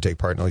agrees to take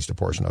part in at least a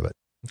portion of it.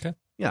 Okay.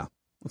 Yeah,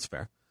 that's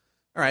fair.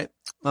 All right.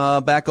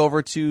 Back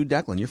over to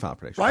Declan, your final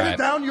prediction. Write it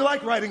down. You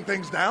like writing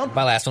things down.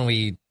 My last one,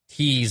 we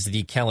teased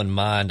the Kellen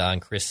Mond on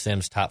Chris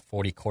Sims' top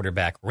 40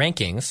 quarterback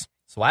rankings.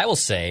 So I will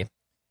say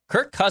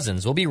Kirk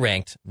Cousins will be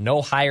ranked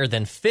no higher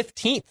than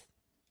 15th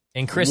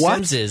in Chris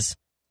Sims's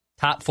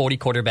top 40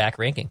 quarterback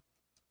ranking.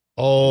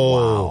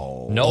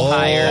 Oh. Wow. No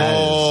higher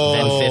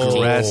than 15th.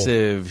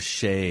 Aggressive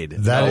shade.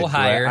 No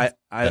higher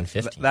than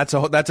 15. That's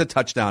a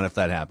touchdown if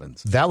that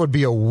happens. That would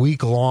be a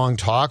week-long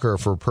talker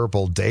for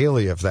Purple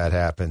Daily if that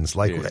happens.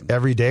 Like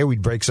every day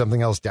we'd break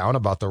something else down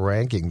about the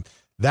ranking.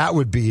 That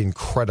would be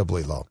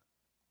incredibly low.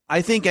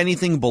 I think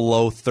anything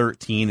below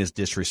 13 is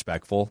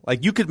disrespectful.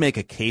 Like, you could make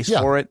a case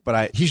for it,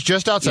 but he's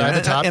just outside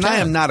the top 10. And I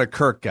am not a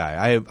Kirk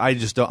guy.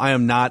 I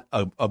am not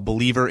a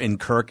believer in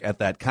Kirk at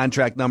that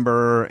contract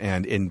number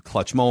and in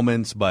clutch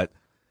moments, but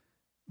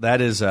that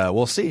is,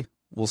 we'll see.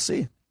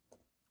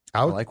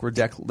 I like where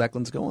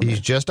Declan's going. He's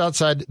just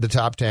outside the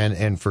top 10,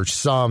 and for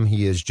some,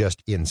 he is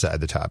just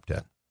inside the top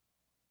 10.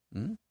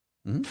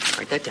 Mm-hmm.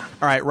 Write that down.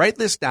 All right, write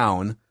this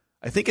down.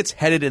 I think it's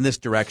headed in this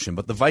direction,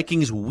 but the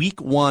Vikings Week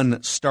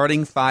 1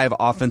 starting 5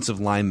 offensive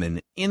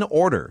linemen in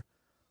order.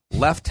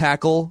 Left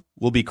tackle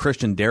will be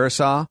Christian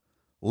Darrisaw.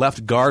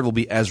 Left guard will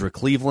be Ezra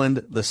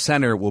Cleveland. The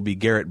center will be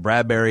Garrett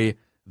Bradbury.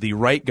 The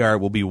right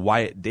guard will be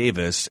Wyatt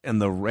Davis.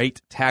 And the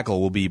right tackle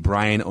will be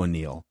Brian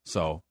O'Neill.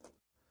 So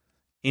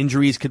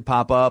injuries could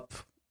pop up.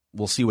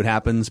 We'll see what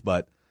happens,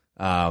 but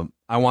I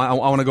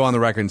want to go on the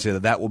record and say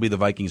that will be the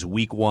Vikings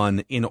Week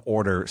 1 in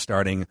order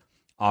starting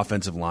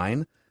offensive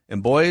line.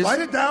 And boys,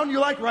 write it down.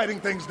 You like writing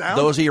things down.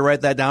 Those of you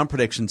write that down,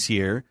 predictions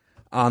here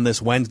on this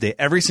Wednesday.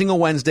 Every single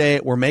Wednesday,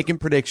 we're making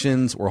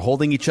predictions. We're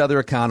holding each other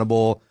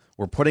accountable.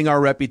 We're putting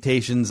our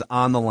reputations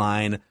on the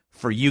line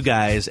for you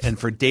guys and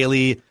for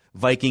daily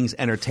Vikings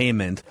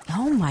entertainment.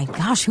 Oh my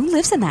gosh, who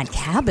lives in that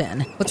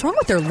cabin? What's wrong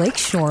with their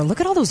lakeshore?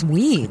 Look at all those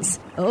weeds.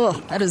 Ugh,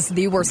 that is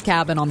the worst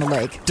cabin on the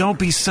lake. Don't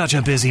be such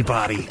a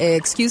busybody.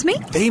 Excuse me?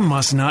 They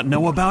must not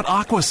know about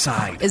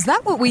Aquacide. Is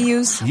that what we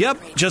use?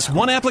 Yep, just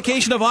one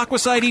application of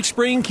Aquacide each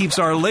spring keeps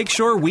our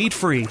lakeshore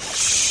weed-free.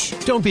 Shh!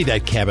 Don't be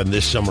that cabin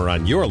this summer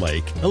on your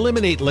lake.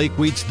 Eliminate lake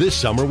weeds this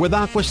summer with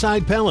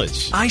Aquacide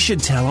pellets. I should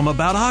tell them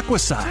about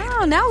Aquacide.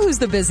 Oh, now who's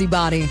the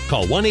busybody?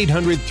 Call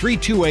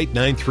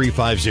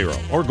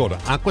 1-800-328-9350 or go to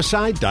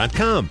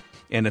aquacide.com.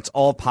 And it's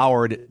all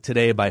powered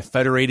today by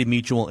Federated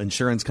Mutual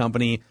Insurance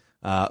Company.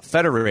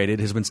 Federated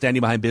has been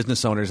standing behind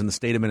business owners in the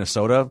state of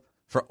Minnesota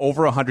for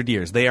over 100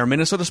 years. They are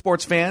Minnesota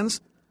sports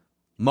fans,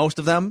 most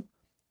of them.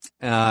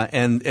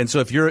 And so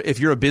if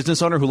you're a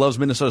business owner who loves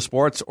Minnesota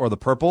sports or the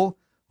Purple,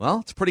 well,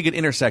 it's a pretty good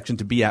intersection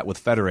to be at with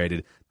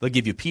Federated. They'll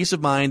give you peace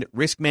of mind,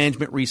 risk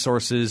management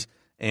resources,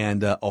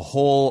 and a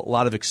whole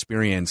lot of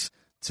experience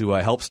to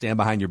help stand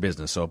behind your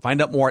business. So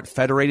find out more at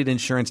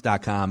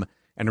federatedinsurance.com.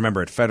 And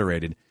remember, at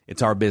Federated,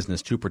 it's our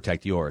business to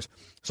protect yours.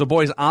 So,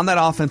 boys, on that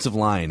offensive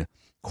line,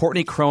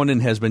 Courtney Cronin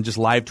has been just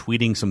live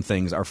tweeting some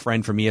things, our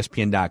friend from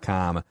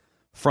ESPN.com,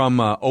 from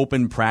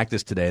open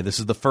practice today. This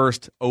is the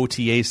first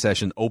OTA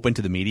session open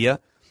to the media.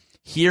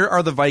 Here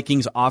are the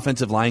Vikings'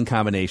 offensive line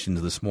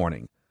combinations this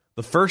morning.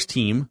 The first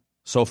team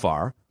so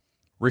far,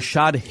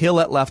 Rashad Hill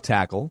at left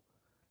tackle,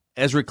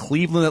 Ezra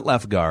Cleveland at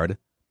left guard,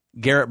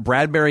 Garrett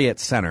Bradbury at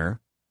center,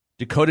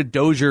 Dakota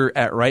Dozier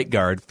at right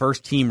guard,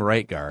 first team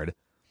right guard,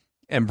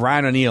 and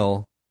Brian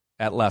O'Neill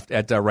at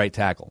right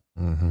tackle.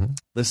 Mm-hmm.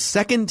 The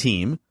second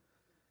team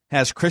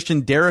has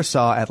Christian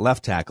Darrisaw at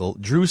left tackle,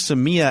 Drew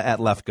Samia at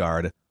left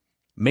guard,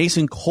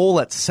 Mason Cole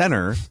at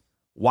center,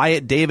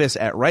 Wyatt Davis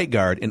at right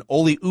guard, and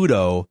Oli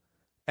Udoh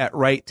at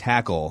right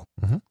tackle.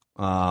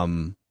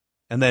 Mm-hmm.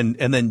 And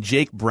then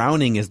Jake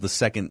Browning is the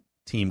second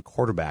team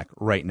quarterback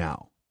right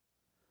now.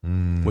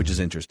 which is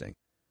interesting.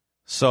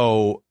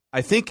 So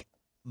I think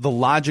the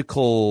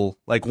logical,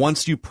 like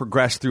once you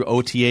progress through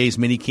OTAs,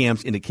 mini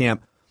camps into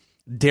camp,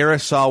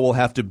 Darrisaw will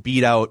have to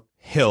beat out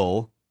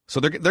Hill. So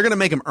they're going to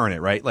make him earn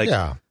it, right? Like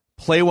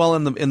play well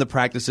in the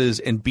practices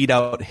and beat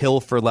out Hill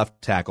for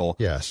left tackle.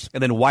 Yes.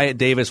 And then Wyatt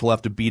Davis will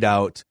have to beat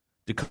out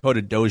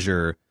Dakota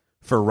Dozier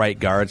for right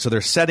guard. So they're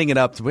setting it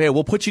up to, hey,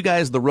 we'll put you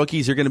guys, the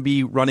rookies, you're going to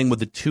be running with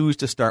the twos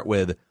to start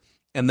with,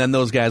 and then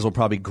those guys will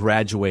probably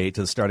graduate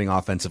to the starting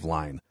offensive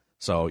line.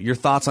 So your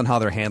thoughts on how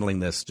they're handling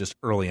this just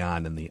early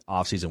on in the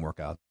offseason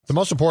workout? The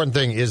most important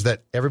thing is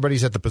that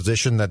everybody's at the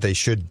position that they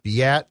should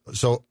be at.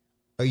 So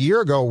a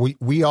year ago,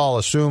 we all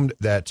assumed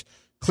that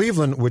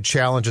Cleveland would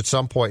challenge at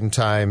some point in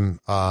time,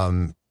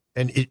 and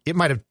it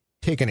might have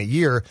taken a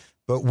year,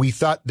 but we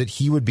thought that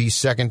he would be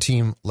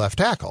second-team left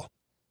tackle.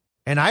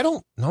 And I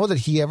don't know that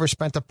he ever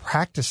spent a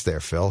practice there,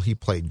 Phil. He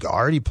played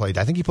guard.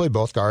 I think he played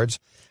both guards,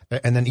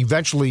 and then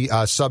eventually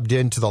subbed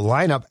into the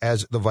lineup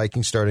as the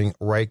Vikings starting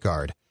right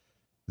guard.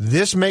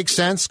 This makes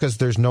sense because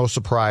there's no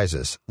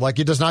surprises. Like,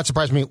 it does not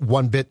surprise me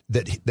one bit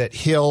that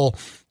Hill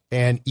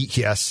and,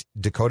 yes,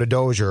 Dakota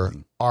Dozier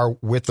are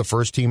with the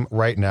first team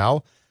right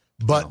now.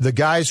 But the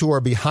guys who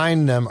are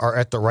behind them are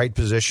at the right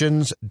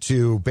positions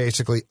to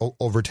basically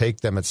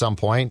overtake them at some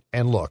point.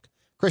 And look,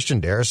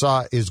 Christian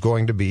Darrisaw is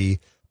going to be,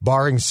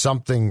 barring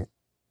something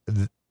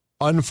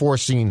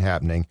unforeseen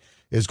happening,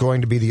 is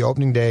going to be the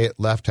opening day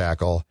left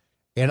tackle.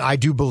 And I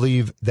do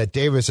believe that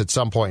Davis at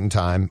some point in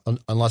time,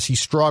 unless he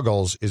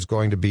struggles, is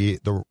going to be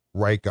the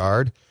right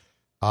guard.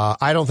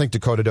 I don't think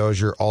Dakota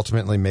Dozier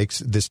ultimately makes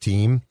this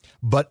team.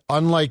 But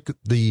unlike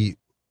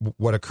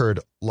what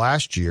occurred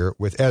last year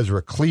with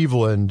Ezra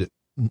Cleveland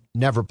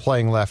never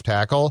playing left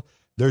tackle,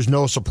 there's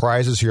no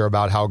surprises here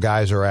about how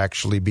guys are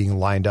actually being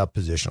lined up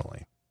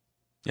positionally.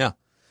 Yeah.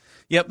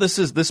 Yep,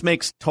 this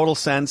makes total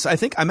sense. I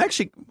think I'm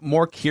actually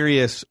more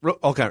curious.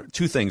 Okay,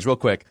 two things real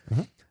quick.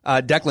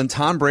 Declan,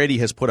 Tom Brady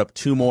has put up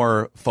 2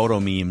 more photo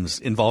memes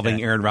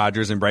involving Aaron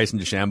Rodgers and Bryson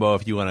DeChambeau.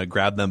 If you want to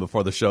grab them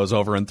before the show's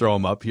over and throw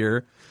them up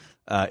here,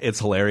 it's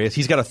hilarious.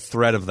 He's got a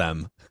thread of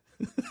them.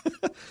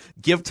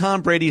 Give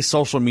Tom Brady's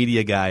social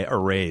media guy a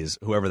raise,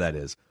 whoever that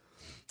is.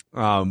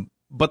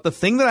 But the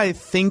thing that I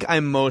think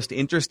I'm most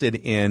interested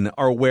in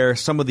are where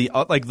some of the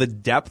the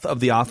depth of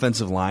the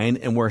offensive line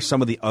and where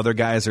some of the other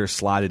guys are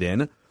slotted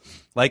in.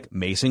 Like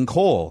Mason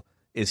Cole,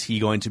 is he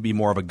going to be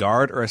more of a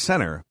guard or a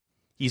center?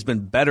 He's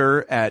been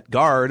better at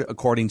guard,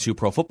 according to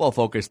Pro Football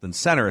Focus, than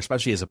center,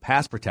 especially as a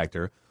pass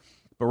protector.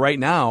 But right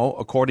now,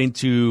 according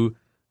to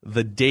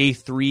the day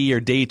 3 or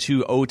day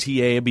 2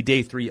 OTA, it'd be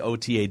day 3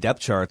 OTA depth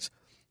charts,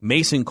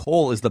 Mason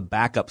Cole is the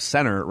backup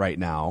center right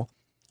now,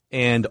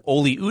 and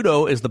Oli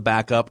Udoh is the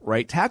backup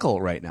right tackle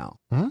right now.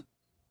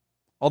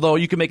 Although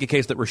you can make a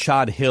case that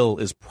Rashad Hill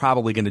is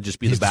probably going to just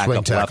be the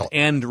backup left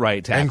and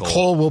right tackle. And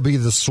Cole will be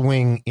the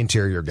swing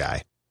interior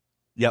guy.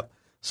 Yep.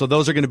 So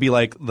those are going to be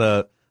like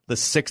the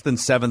 6th and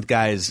 7th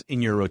guys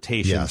in your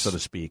rotation, so to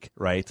speak,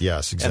 right?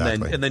 Yes,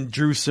 exactly. And then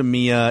Drew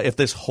Samia, if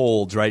this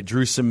holds, right,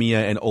 Drew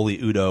Samia and Oli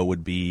Udoh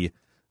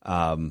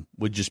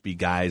would just be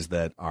guys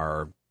that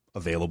are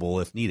available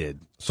if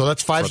needed. So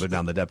that's 5 further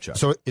down the depth chart.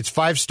 So it's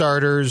 5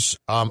 starters.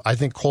 I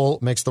think Cole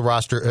makes the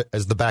roster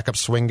as the backup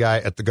swing guy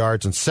at the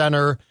guards and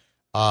center.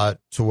 To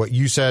what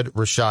you said,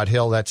 Rashad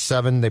Hill, that's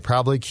 7. They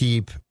probably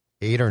keep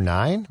 8 or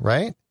 9,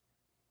 right?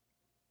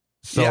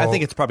 So, yeah, I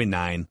think it's probably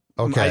 9.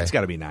 Okay. It's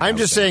got to be 9. I'm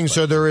just saying,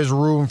 so there is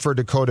room for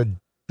Dakota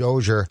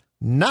Dozier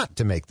not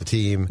to make the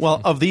team.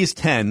 Well, of these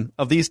 10,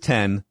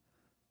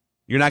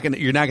 you're not going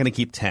to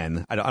keep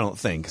 10. I don't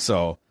think.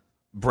 So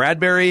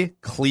Bradbury,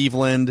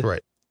 Cleveland,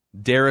 right,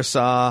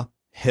 Darrisaw,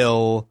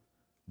 Hill,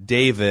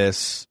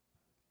 Davis,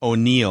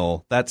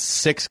 O'Neal. That's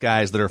 6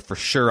 guys that are for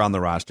sure on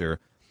the roster.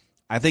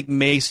 I think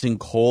Mason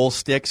Cole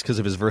sticks because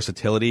of his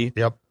versatility.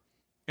 Yep.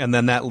 And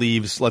then that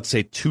leaves, let's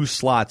say, 2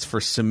 slots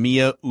for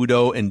Samia,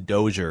 Udoh, and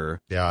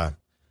Dozier. Yeah.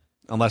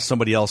 Unless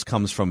somebody else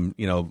comes from,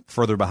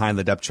 further behind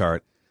the depth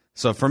chart.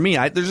 So for me,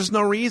 there's just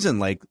no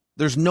reason.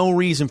 There's no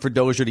reason for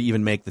Dozier to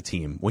even make the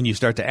team when you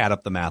start to add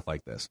up the math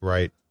like this.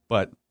 Right.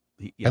 But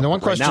and the one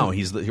question now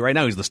he's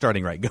the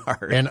starting right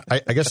guard. And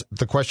I guess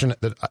the question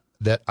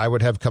that I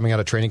would have coming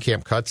out of training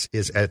camp cuts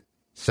is at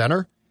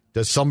center.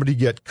 Does somebody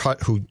get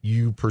cut who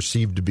you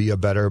perceive to be a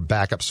better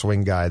backup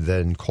swing guy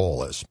than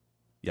Cole is?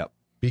 Yep.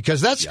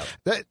 Because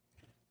that.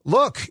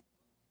 Look,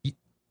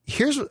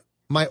 here's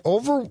my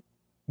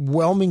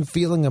overwhelming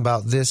feeling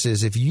about this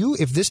is if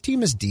this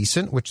team is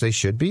decent, which they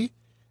should be,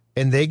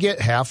 and they get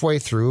halfway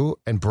through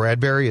and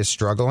Bradbury is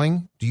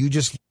struggling, do you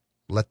just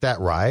let that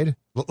ride?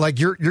 Like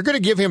you're going to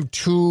give him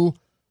 2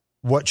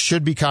 what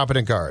should be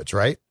competent guards,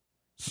 right?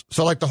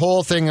 So like the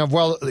whole thing of,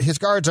 well, his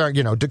guards aren't,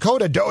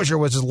 Dakota Dozier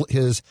was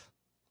his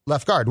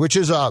left guard, which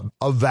is a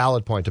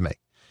valid point to make.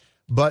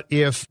 But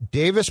if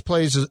Davis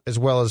plays as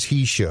well as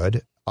he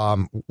should,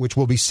 which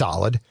will be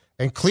solid,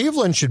 and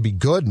Cleveland should be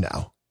good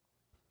now.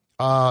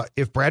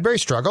 If Bradbury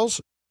struggles,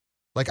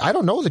 I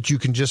don't know that you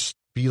can just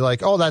be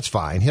like, oh, that's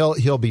fine.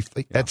 He'll be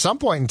at some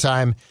point in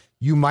time.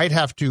 You might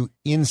have to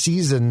in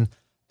season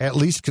at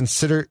least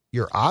consider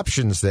your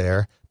options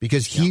there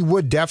because he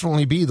would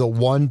definitely be the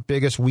one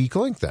biggest weak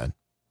link then.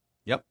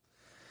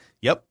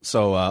 Yep.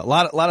 So a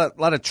lot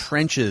of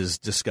trenches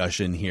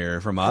discussion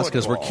here from us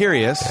because we're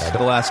curious for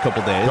the last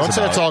couple days. Don't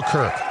say it's all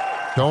Kirk.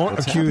 Don't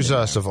accuse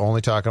us of only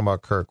talking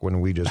about Kirk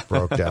when we just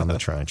broke down the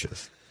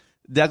trenches.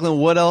 Declan,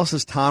 what else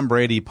is Tom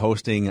Brady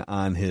posting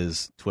on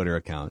his Twitter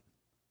account?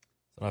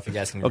 I don't know if you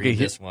guys can read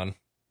this one.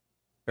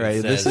 All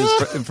right, this is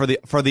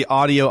for the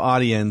audio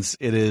audience.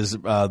 It is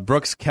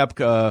Brooks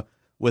Koepka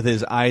with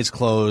his eyes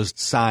closed,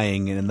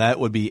 sighing, and that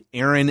would be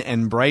Aaron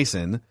and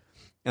Bryson.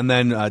 And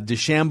then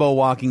DeChambeau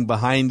walking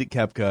behind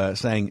Koepka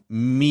saying,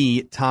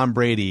 me, Tom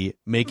Brady,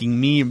 making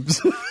memes.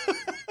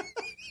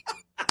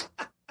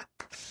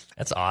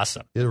 That's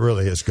awesome. It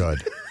really is good.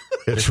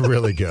 It's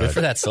really good. Good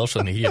for that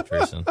social media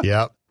person.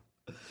 Yep.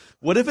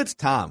 What if it's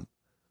Tom?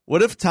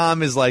 What if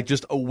Tom is like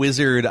just a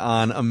wizard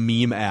on a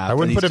meme app? I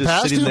wouldn't put it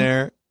past sitting him.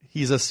 there.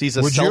 He's a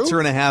seltzer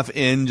and a half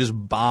in, just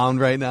bombed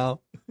right now.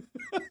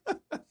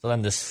 So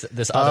then this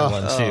other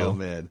one too. Oh,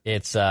 man.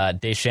 It's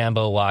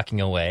DeChambeau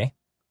walking away,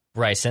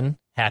 Bryson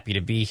happy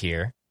to be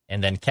here,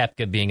 and then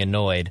Koepka being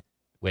annoyed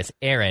with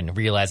Aaron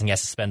realizing he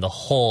has to spend the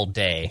whole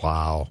day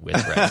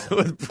with Bryson.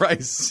 With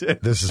Bryson.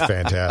 This is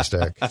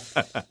fantastic.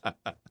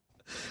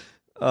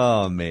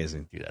 Oh,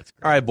 amazing. Dude, that's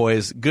great. All right,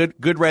 boys.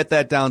 Good write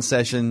that down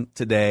session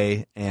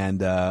today.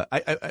 And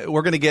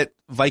we're going to get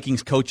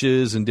Vikings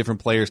coaches and different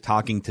players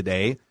talking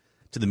today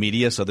to the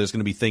media. So there's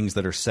going to be things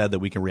that are said that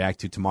we can react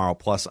to tomorrow,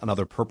 plus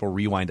another Purple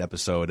Rewind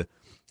episode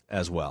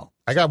as well.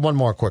 I got one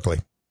more quickly.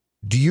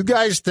 Do you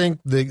guys think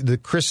the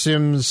Chris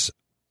Sims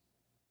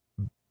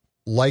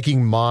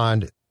liking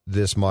Mond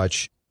this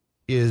much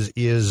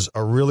is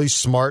a really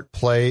smart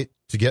play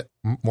to get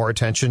more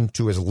attention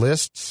to his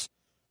lists?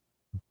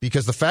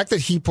 Because the fact that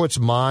he puts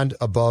Mond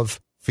above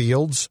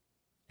Fields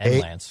and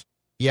Lance,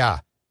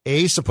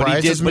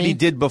 surprises me. But he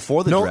did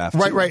before the draft.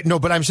 Right. No,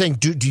 but I'm saying,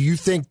 do you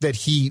think that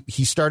he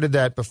started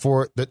that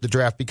before the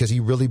draft because he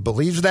really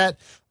believes that,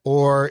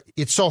 or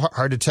it's so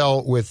hard to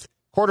tell with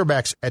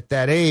quarterbacks at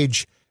that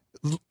age?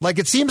 Like,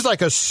 it seems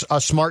like a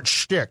smart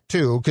shtick,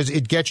 too, because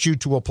it gets you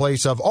to a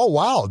place of, oh,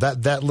 wow,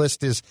 that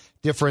list is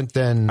different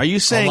than Are you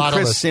saying a lot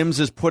Chris of Sims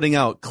is putting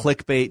out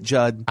clickbait,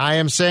 Judd? I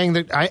am saying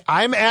that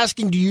I'm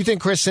asking, do you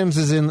think Chris Sims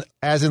is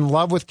as in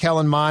love with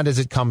Kellen Mond as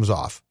it comes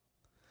off?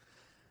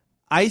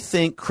 I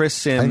think Chris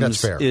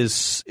Sims fair.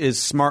 is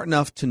smart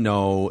enough to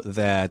know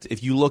that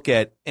if you look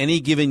at any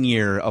given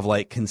year of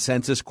like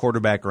consensus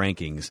quarterback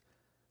rankings,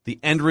 the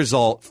end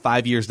result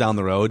 5 years down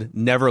the road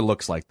never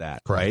looks like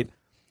that, right?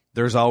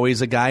 There's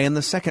always a guy in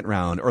the second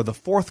round or the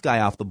fourth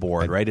guy off the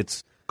board, right?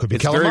 It's Kellen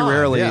very Mond,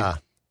 rarely. yeah.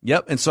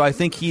 Yep. And so I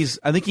think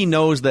he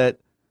knows that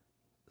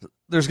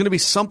there's going to be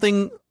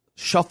something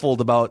shuffled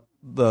about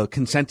the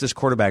consensus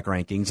quarterback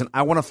rankings, and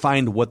I want to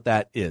find what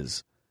that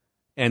is.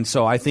 And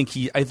so I think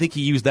he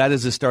used that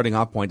as his starting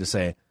off point to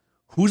say,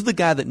 who's the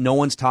guy that no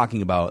one's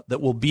talking about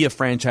that will be a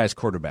franchise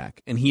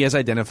quarterback? And he has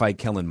identified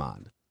Kellen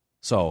Mond.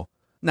 So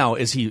now,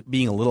 is he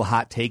being a little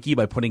hot takey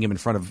by putting him in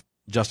front of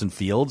Justin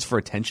Fields for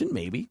attention?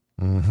 Maybe.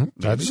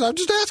 Mm-hmm. I'm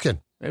just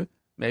asking.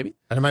 Maybe.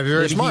 And it might be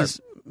very smart.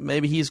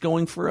 Maybe he's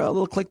going for a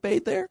little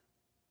clickbait there. A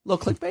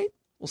little clickbait.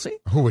 We'll see.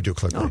 Who would do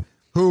clickbait?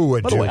 Who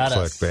would do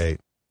clickbait?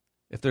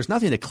 If there's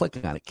nothing to click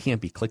on, it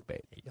can't be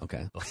clickbait.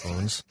 Okay.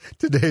 Buffoons.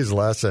 Today's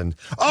lesson.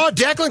 Oh,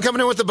 Declan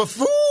coming in with the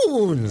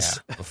buffoons.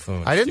 Yeah,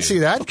 buffoons. I didn't see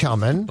that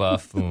coming.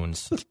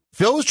 Buffoons.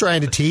 Phil was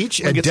trying to teach,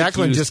 and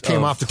Declan just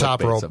came off the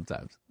top rope.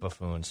 Sometimes.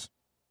 Buffoons.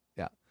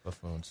 Yeah.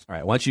 Buffoons. All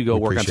right. Why don't you go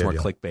work on some more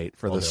clickbait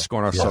for the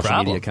Scorn Off social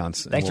media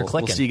accounts. Thanks for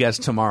clicking. We'll see you guys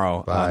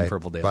tomorrow on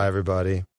Purple Daily. Bye, everybody.